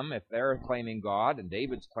them if they're claiming God and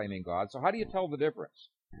David's claiming God? So how do you tell the difference?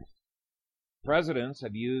 Presidents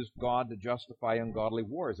have used God to justify ungodly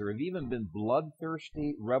wars. There have even been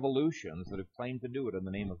bloodthirsty revolutions that have claimed to do it in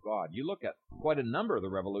the name of God. You look at quite a number of the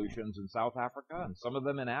revolutions in South Africa and some of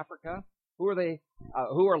them in Africa. Who are they?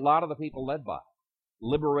 Who are a lot of the people led by?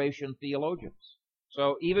 Liberation theologians.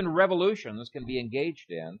 So even revolutions can be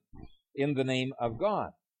engaged in the name of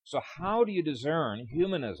God. So how do you discern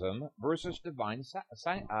humanism versus divine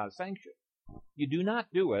sanction? You do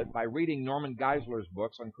not do it by reading Norman Geisler's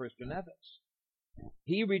books on Christian ethics.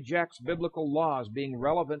 He rejects biblical laws being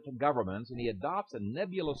relevant to governments, and he adopts a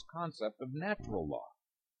nebulous concept of natural law.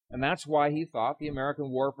 And that's why he thought the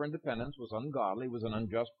American War for Independence was ungodly, was an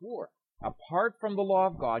unjust war. Apart from the law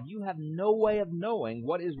of God, you have no way of knowing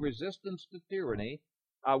what is resistance to tyranny,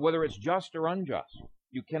 whether it's just or unjust.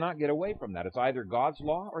 You cannot get away from that. It's either God's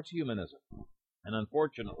law or it's humanism. And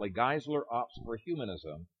unfortunately, Geisler opts for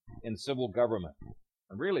humanism in civil government.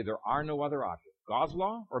 And really, there are no other options. God's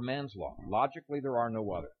law or man's law? Logically, there are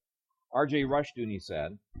no other. R.J. Rushdoony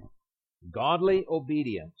said, "Godly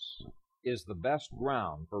obedience is the best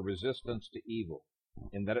ground for resistance to evil,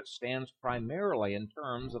 in that it stands primarily in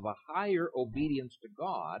terms of a higher obedience to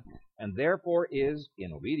God, and therefore is,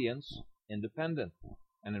 in obedience, independent,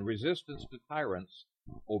 and in resistance to tyrants,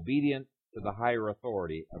 obedient to the higher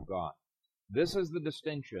authority of God." This is the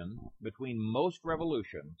distinction between most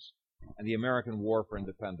revolutions and the American War for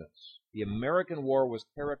Independence. The American War was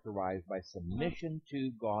characterized by submission to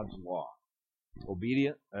God's law.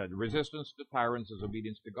 Resistance to tyrants is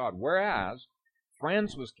obedience to God. Whereas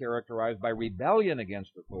France was characterized by rebellion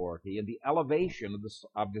against authority and the elevation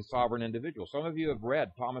of the sovereign individual. Some of you have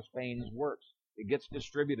read Thomas Paine's works. It gets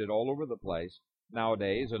distributed all over the place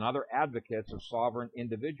nowadays, and other advocates of sovereign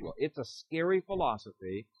individual. It's a scary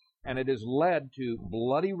philosophy, and it has led to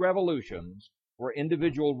bloody revolutions where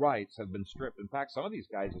individual rights have been stripped. In fact, some of these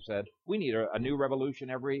guys have said, we need a new revolution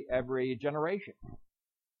every generation.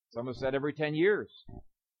 Some have said every 10 years.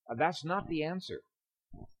 That's not the answer.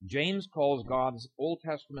 James calls God's Old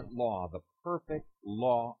Testament law the perfect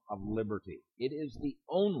law of liberty. It is the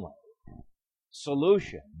only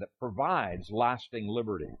solution that provides lasting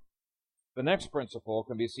liberty. The next principle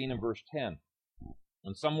can be seen in verse 10.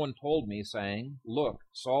 When someone told me, saying, "Look,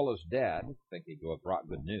 Saul is dead," thinking to have brought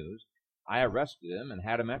good news, I arrested him and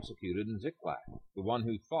had him executed in Ziklag, the one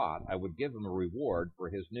who thought I would give him a reward for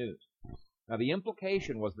his news. Now the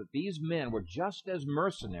implication was that these men were just as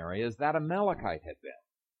mercenary as that Amalekite had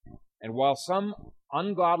been. And while some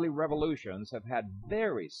ungodly revolutions have had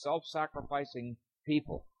very self-sacrificing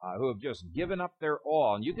people who have just given up their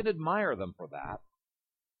all, and you can admire them for that,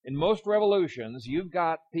 in most revolutions you've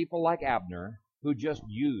got people like Abner who just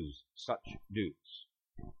use such dudes.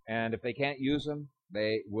 And if they can't use them,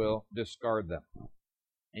 they will discard them.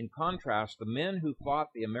 In contrast, the men who fought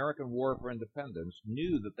the American War for Independence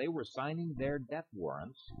knew that they were signing their death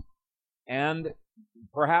warrants and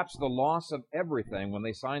perhaps the loss of everything when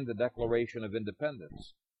they signed the Declaration of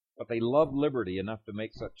Independence. But they loved liberty enough to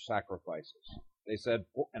make such sacrifices. They said,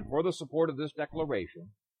 "And for the support of this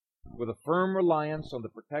declaration, with a firm reliance on the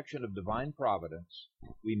protection of divine providence,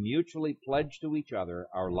 we mutually pledge to each other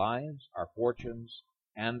our lives, our fortunes,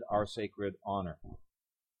 and our sacred honor."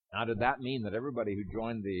 Now, did that mean that everybody who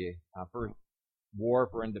joined the first War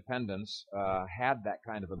for Independence had that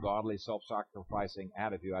kind of a godly, self-sacrificing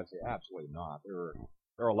attitude? I'd say absolutely not. There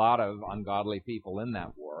are a lot of ungodly people in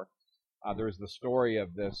that war. There's the story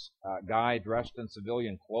of this guy dressed in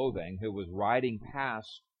civilian clothing who was riding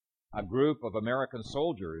past a group of American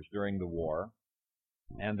soldiers during the war,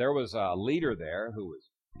 and there was a leader there who was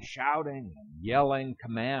shouting and yelling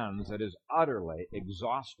commands at his utterly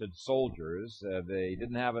exhausted soldiers. They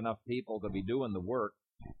didn't have enough people to be doing the work,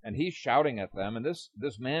 and he's shouting at them, and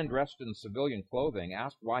this man dressed in civilian clothing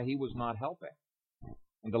asked why he was not helping.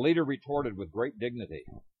 And the leader retorted with great dignity,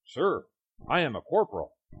 "Sir, I am a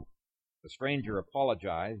corporal." The stranger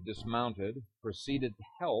apologized, dismounted, proceeded to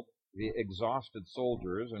help the exhausted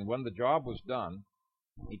soldiers, and when the job was done,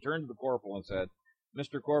 he turned to the corporal and said,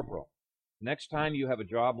 "Mr. Corporal, next time you have a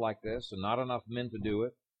job like this and not enough men to do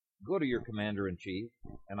it, go to your commander-in-chief,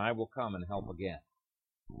 and I will come and help again."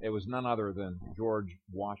 It was none other than George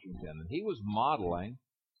Washington, and he was modeling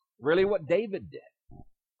really what David did.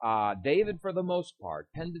 David, for the most part,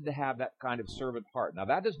 tended to have that kind of servant heart. Now,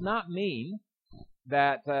 that does not mean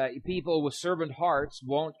that people with servant hearts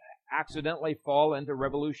won't accidentally fall into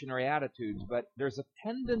revolutionary attitudes, but there's a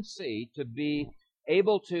tendency to be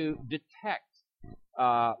able to detect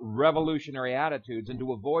revolutionary attitudes and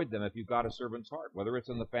to avoid them if you've got a servant's heart, whether it's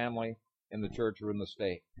in the family, in the church, or in the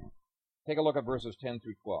state. Take a look at verses 10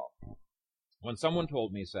 through 12. When someone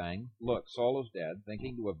told me, saying, "Look, Saul is dead,"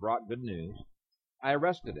 thinking to have brought good news, I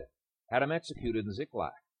arrested it, had him executed in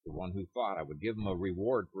Ziklag, the one who thought I would give him a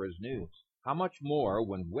reward for his news. How much more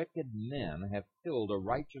when wicked men have killed a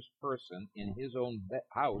righteous person in his own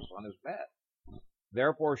house on his bed?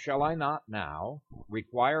 Therefore shall I not now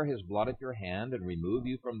require his blood at your hand and remove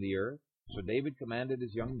you from the earth? So David commanded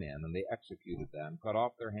his young men, and they executed them, cut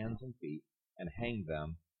off their hands and feet, and hanged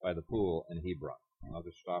them by the pool in Hebron. I'll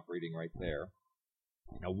just stop reading right there.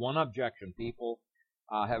 Now, one objection people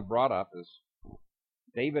have brought up is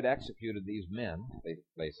David executed these men,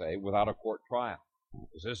 they say, without a court trial.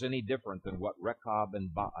 Is this any different than what Rechab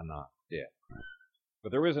and Baanah did?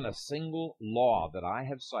 But there isn't a single law that I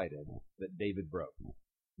have cited that David broke.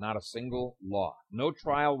 Not a single law. No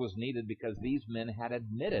trial was needed because these men had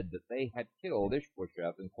admitted that they had killed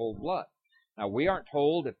Ishbosheth in cold blood. Now, we aren't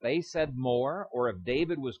told if they said more or if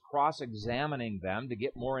David was cross-examining them to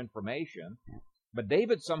get more information, but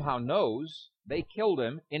David somehow knows they killed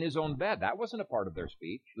him in his own bed. That wasn't a part of their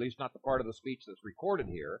speech, at least not the part of the speech that's recorded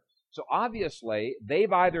here. So obviously,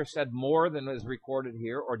 they've either said more than is recorded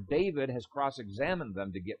here, or David has cross-examined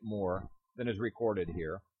them to get more than is recorded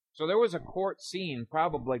here. So there was a court scene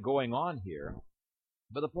probably going on here.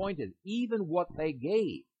 But the point is, even what they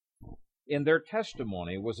gave in their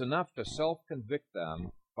testimony was enough to self-convict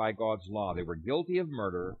them by God's law. They were guilty of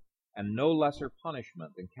murder, and no lesser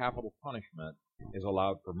punishment than capital punishment is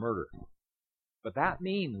allowed for murder. But that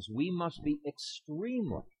means we must be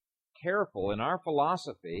extremely careful in our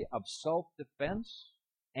philosophy of self-defense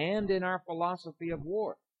and in our philosophy of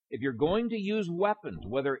war. If you're going to use weapons,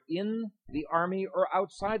 whether in the army or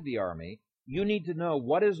outside the army, you need to know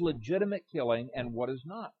what is legitimate killing and what is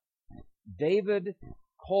not. David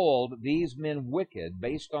called these men wicked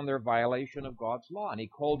based on their violation of God's law, and he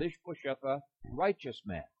called Ishbosheth a righteous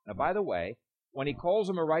man. Now, by the way, when he calls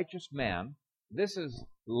him a righteous man, this is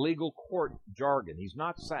legal court jargon. He's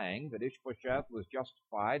not saying that Ishbosheth was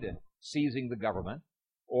justified in seizing the government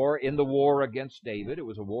or in the war against David. It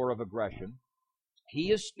was a war of aggression. He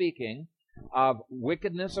is speaking of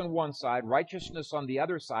wickedness on one side, righteousness on the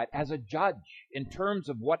other side, as a judge in terms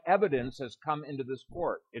of what evidence has come into this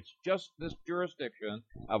court. It's just this jurisdiction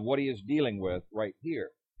of what he is dealing with right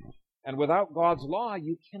here. And without God's law,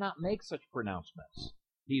 you cannot make such pronouncements.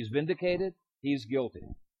 He's vindicated, he's guilty.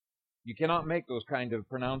 You cannot make those kind of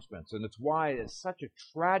pronouncements, and it's why it's such a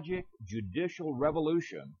tragic judicial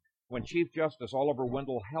revolution when Chief Justice Oliver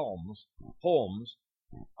Wendell Holmes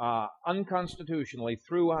unconstitutionally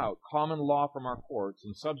threw out common law from our courts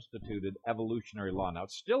and substituted evolutionary law. Now,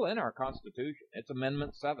 it's still in our Constitution. It's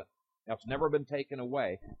Amendment 7. Now, it's never been taken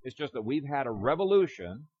away. It's just that we've had a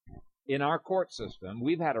revolution in our court system.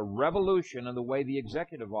 We've had a revolution in the way the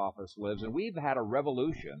executive office lives, and we've had a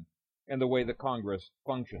revolution in the way the Congress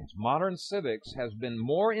functions. Modern civics has been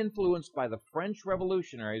more influenced by the French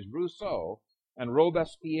revolutionaries, Rousseau and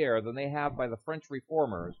Robespierre, than they have by the French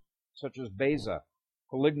reformers, such as Beza,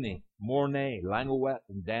 Coligny, Mornay, Langouet,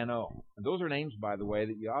 and Dano. And those are names, by the way,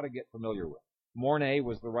 that you ought to get familiar with. Mornay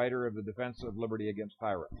was the writer of the Defense of Liberty Against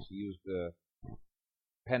Tyrants. He used the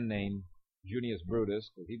pen name Junius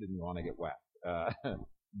Brutus because he didn't want to get whacked.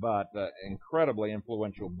 But incredibly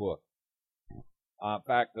influential book. In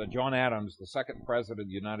fact, John Adams, the second president of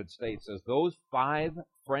the United States, says those 5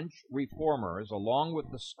 French reformers, along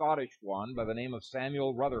with the Scottish one by the name of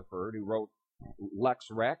Samuel Rutherford, who wrote Lex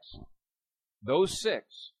Rex, those 6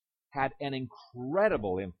 had an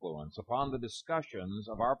incredible influence upon the discussions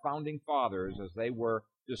of our founding fathers as they were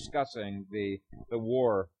discussing the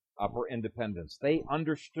war for independence. They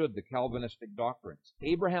understood the Calvinistic doctrines.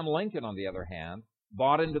 Abraham Lincoln, on the other hand,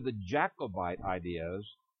 bought into the Jacobite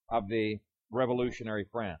ideas of the revolutionary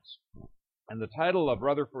France. And the title of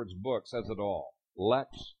Rutherford's book says it all.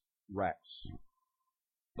 Lex Rex.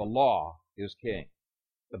 The law is king.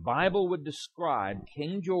 The Bible would describe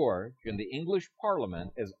King George and the English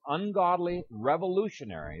Parliament as ungodly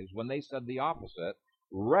revolutionaries when they said the opposite.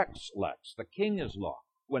 Rex lex, the king is law.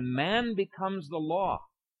 When man becomes the law,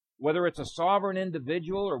 whether it's a sovereign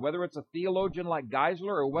individual or whether it's a theologian like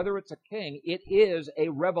Geisler or whether it's a king, it is a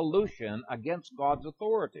revolution against God's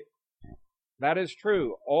authority. That is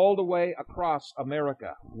true all the way across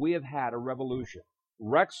America. We have had a revolution.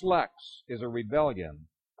 Rex lex is a rebellion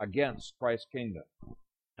against Christ's kingdom.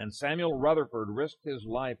 And Samuel Rutherford risked his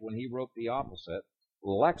life when he wrote the opposite.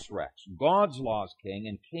 Lex Rex, God's law is king,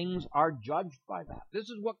 and kings are judged by that. This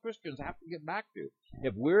is what Christians have to get back to.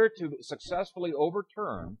 If we're to successfully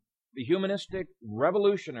overturn the humanistic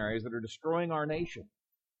revolutionaries that are destroying our nation.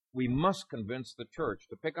 We must convince the church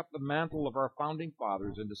to pick up the mantle of our founding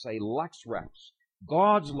fathers and to say, Lex Rex,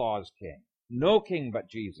 God's law is king, no king but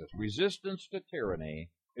Jesus. Resistance to tyranny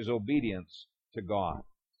is obedience to God.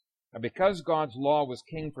 And because God's law was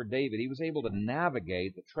king for David, he was able to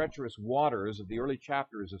navigate the treacherous waters of the early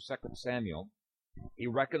chapters of 2 Samuel. He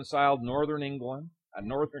reconciled northern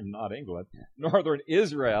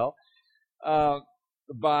Israel,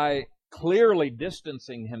 by clearly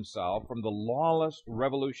distancing himself from the lawless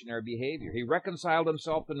revolutionary behavior. He reconciled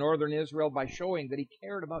himself to northern Israel by showing that he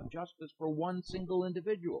cared about justice for one single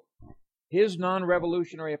individual. His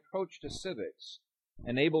non-revolutionary approach to civics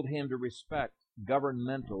enabled him to respect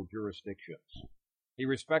governmental jurisdictions. He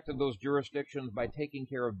respected those jurisdictions by taking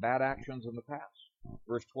care of bad actions in the past.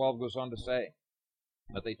 Verse 12 goes on to say,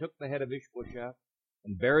 "But they took the head of Ishbosheth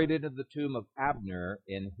and buried it in the tomb of Abner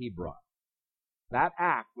in Hebron." That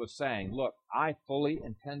act was saying, look, I fully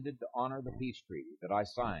intended to honor the peace treaty that I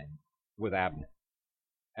signed with Abner.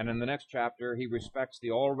 And in the next chapter, he respects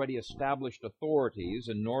the already established authorities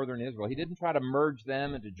in northern Israel. He didn't try to merge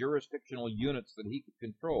them into jurisdictional units that he could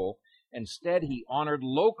control. Instead, he honored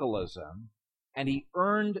localism, and he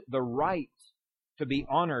earned the right to be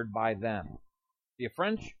honored by them. The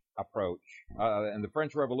French approach, and the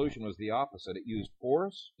French Revolution was the opposite. It used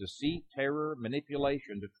force, deceit, terror,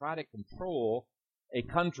 manipulation to try to control a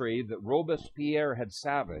country that Robespierre had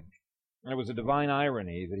savaged. And it was a divine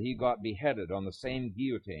irony that he got beheaded on the same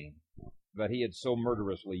guillotine that he had so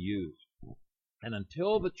murderously used. And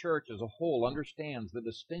until the church as a whole understands the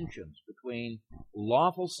distinctions between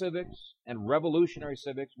lawful civics and revolutionary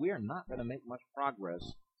civics, we are not going to make much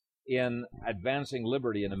progress in advancing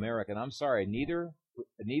liberty in America. And I'm sorry, neither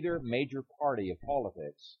major party of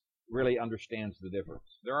politics really understands the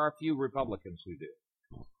difference. There are a few Republicans who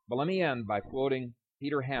do. But let me end by quoting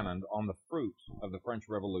Peter Hammond on the fruit of the French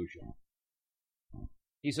Revolution.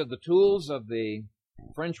 He said the tools of the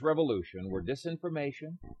French Revolution were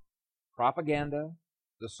disinformation, propaganda,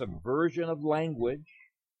 the subversion of language,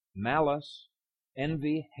 malice,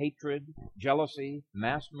 envy, hatred, jealousy,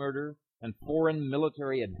 mass murder, and foreign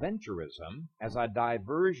military adventurism as a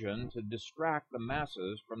diversion to distract the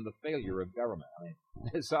masses from the failure of government. I mean,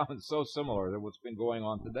 it sounds so similar to what's been going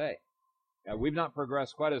on today. We've not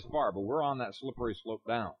progressed quite as far, but we're on that slippery slope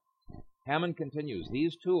down. Hammond continues,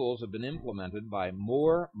 these tools have been implemented by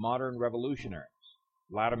more modern revolutionaries.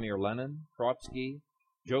 Vladimir Lenin, Trotsky,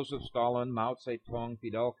 Joseph Stalin, Mao Zedong,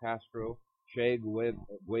 Fidel Castro, Che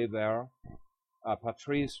Guevara,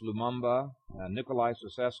 Patrice Lumumba, Nikolai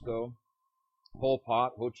Ceausescu, Pol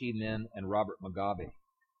Pot, Ho Chi Minh, and Robert Mugabe.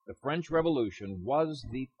 The French Revolution was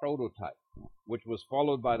the prototype, which was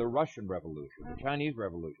followed by the Russian Revolution, the Chinese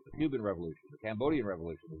Revolution, the Cuban Revolution, the Cambodian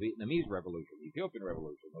Revolution, the Vietnamese Revolution, the Ethiopian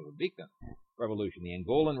Revolution, the Mozambican Revolution, the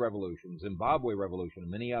Angolan Revolution, the Zimbabwe Revolution,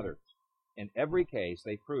 and many others. In every case,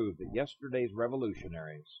 they proved that yesterday's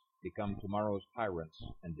revolutionaries become tomorrow's tyrants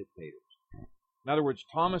and dictators. In other words,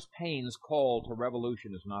 Thomas Paine's call to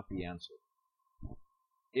revolution is not the answer.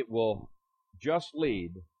 It will just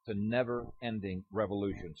lead to never-ending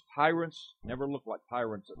revolutions. Tyrants never look like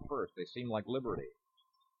tyrants at first. They seem like liberty.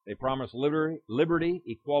 They promise liberty,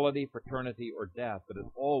 equality, fraternity, or death, but it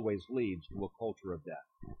always leads to a culture of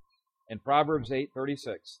death. In Proverbs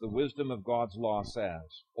 8:36, the wisdom of God's law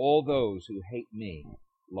says, all those who hate me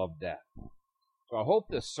love death. So I hope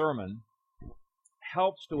this sermon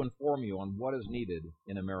helps to inform you on what is needed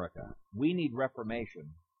in America. We need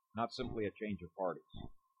reformation, not simply a change of parties.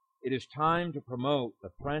 It is time to promote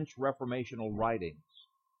the French Reformational writings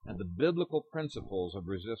and the biblical principles of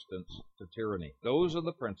resistance to tyranny. Those are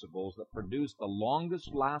the principles that produce the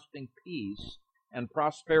longest lasting peace and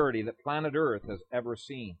prosperity that planet Earth has ever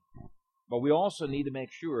seen. But we also need to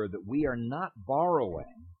make sure that we are not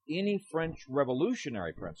borrowing any French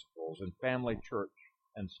revolutionary principles in family, church,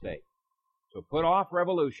 and state. So put off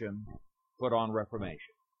revolution, put on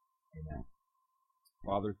reformation. Amen.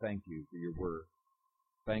 Father, thank you for your word.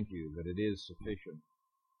 Thank you that it is sufficient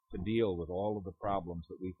to deal with all of the problems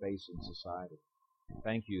that we face in society.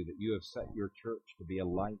 Thank you that you have set your church to be a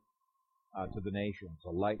light to the nations,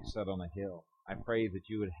 a light set on a hill. I pray that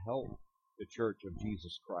you would help the church of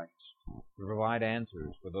Jesus Christ to provide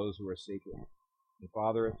answers for those who are seeking. And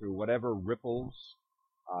Father, through whatever ripples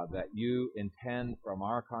that you intend from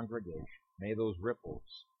our congregation, may those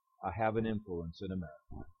ripples have an influence in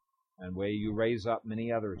America. And may you raise up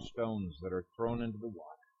many other stones that are thrown into the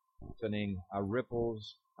water, sending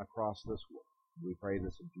ripples across this world. We pray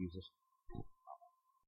this in Jesus' name.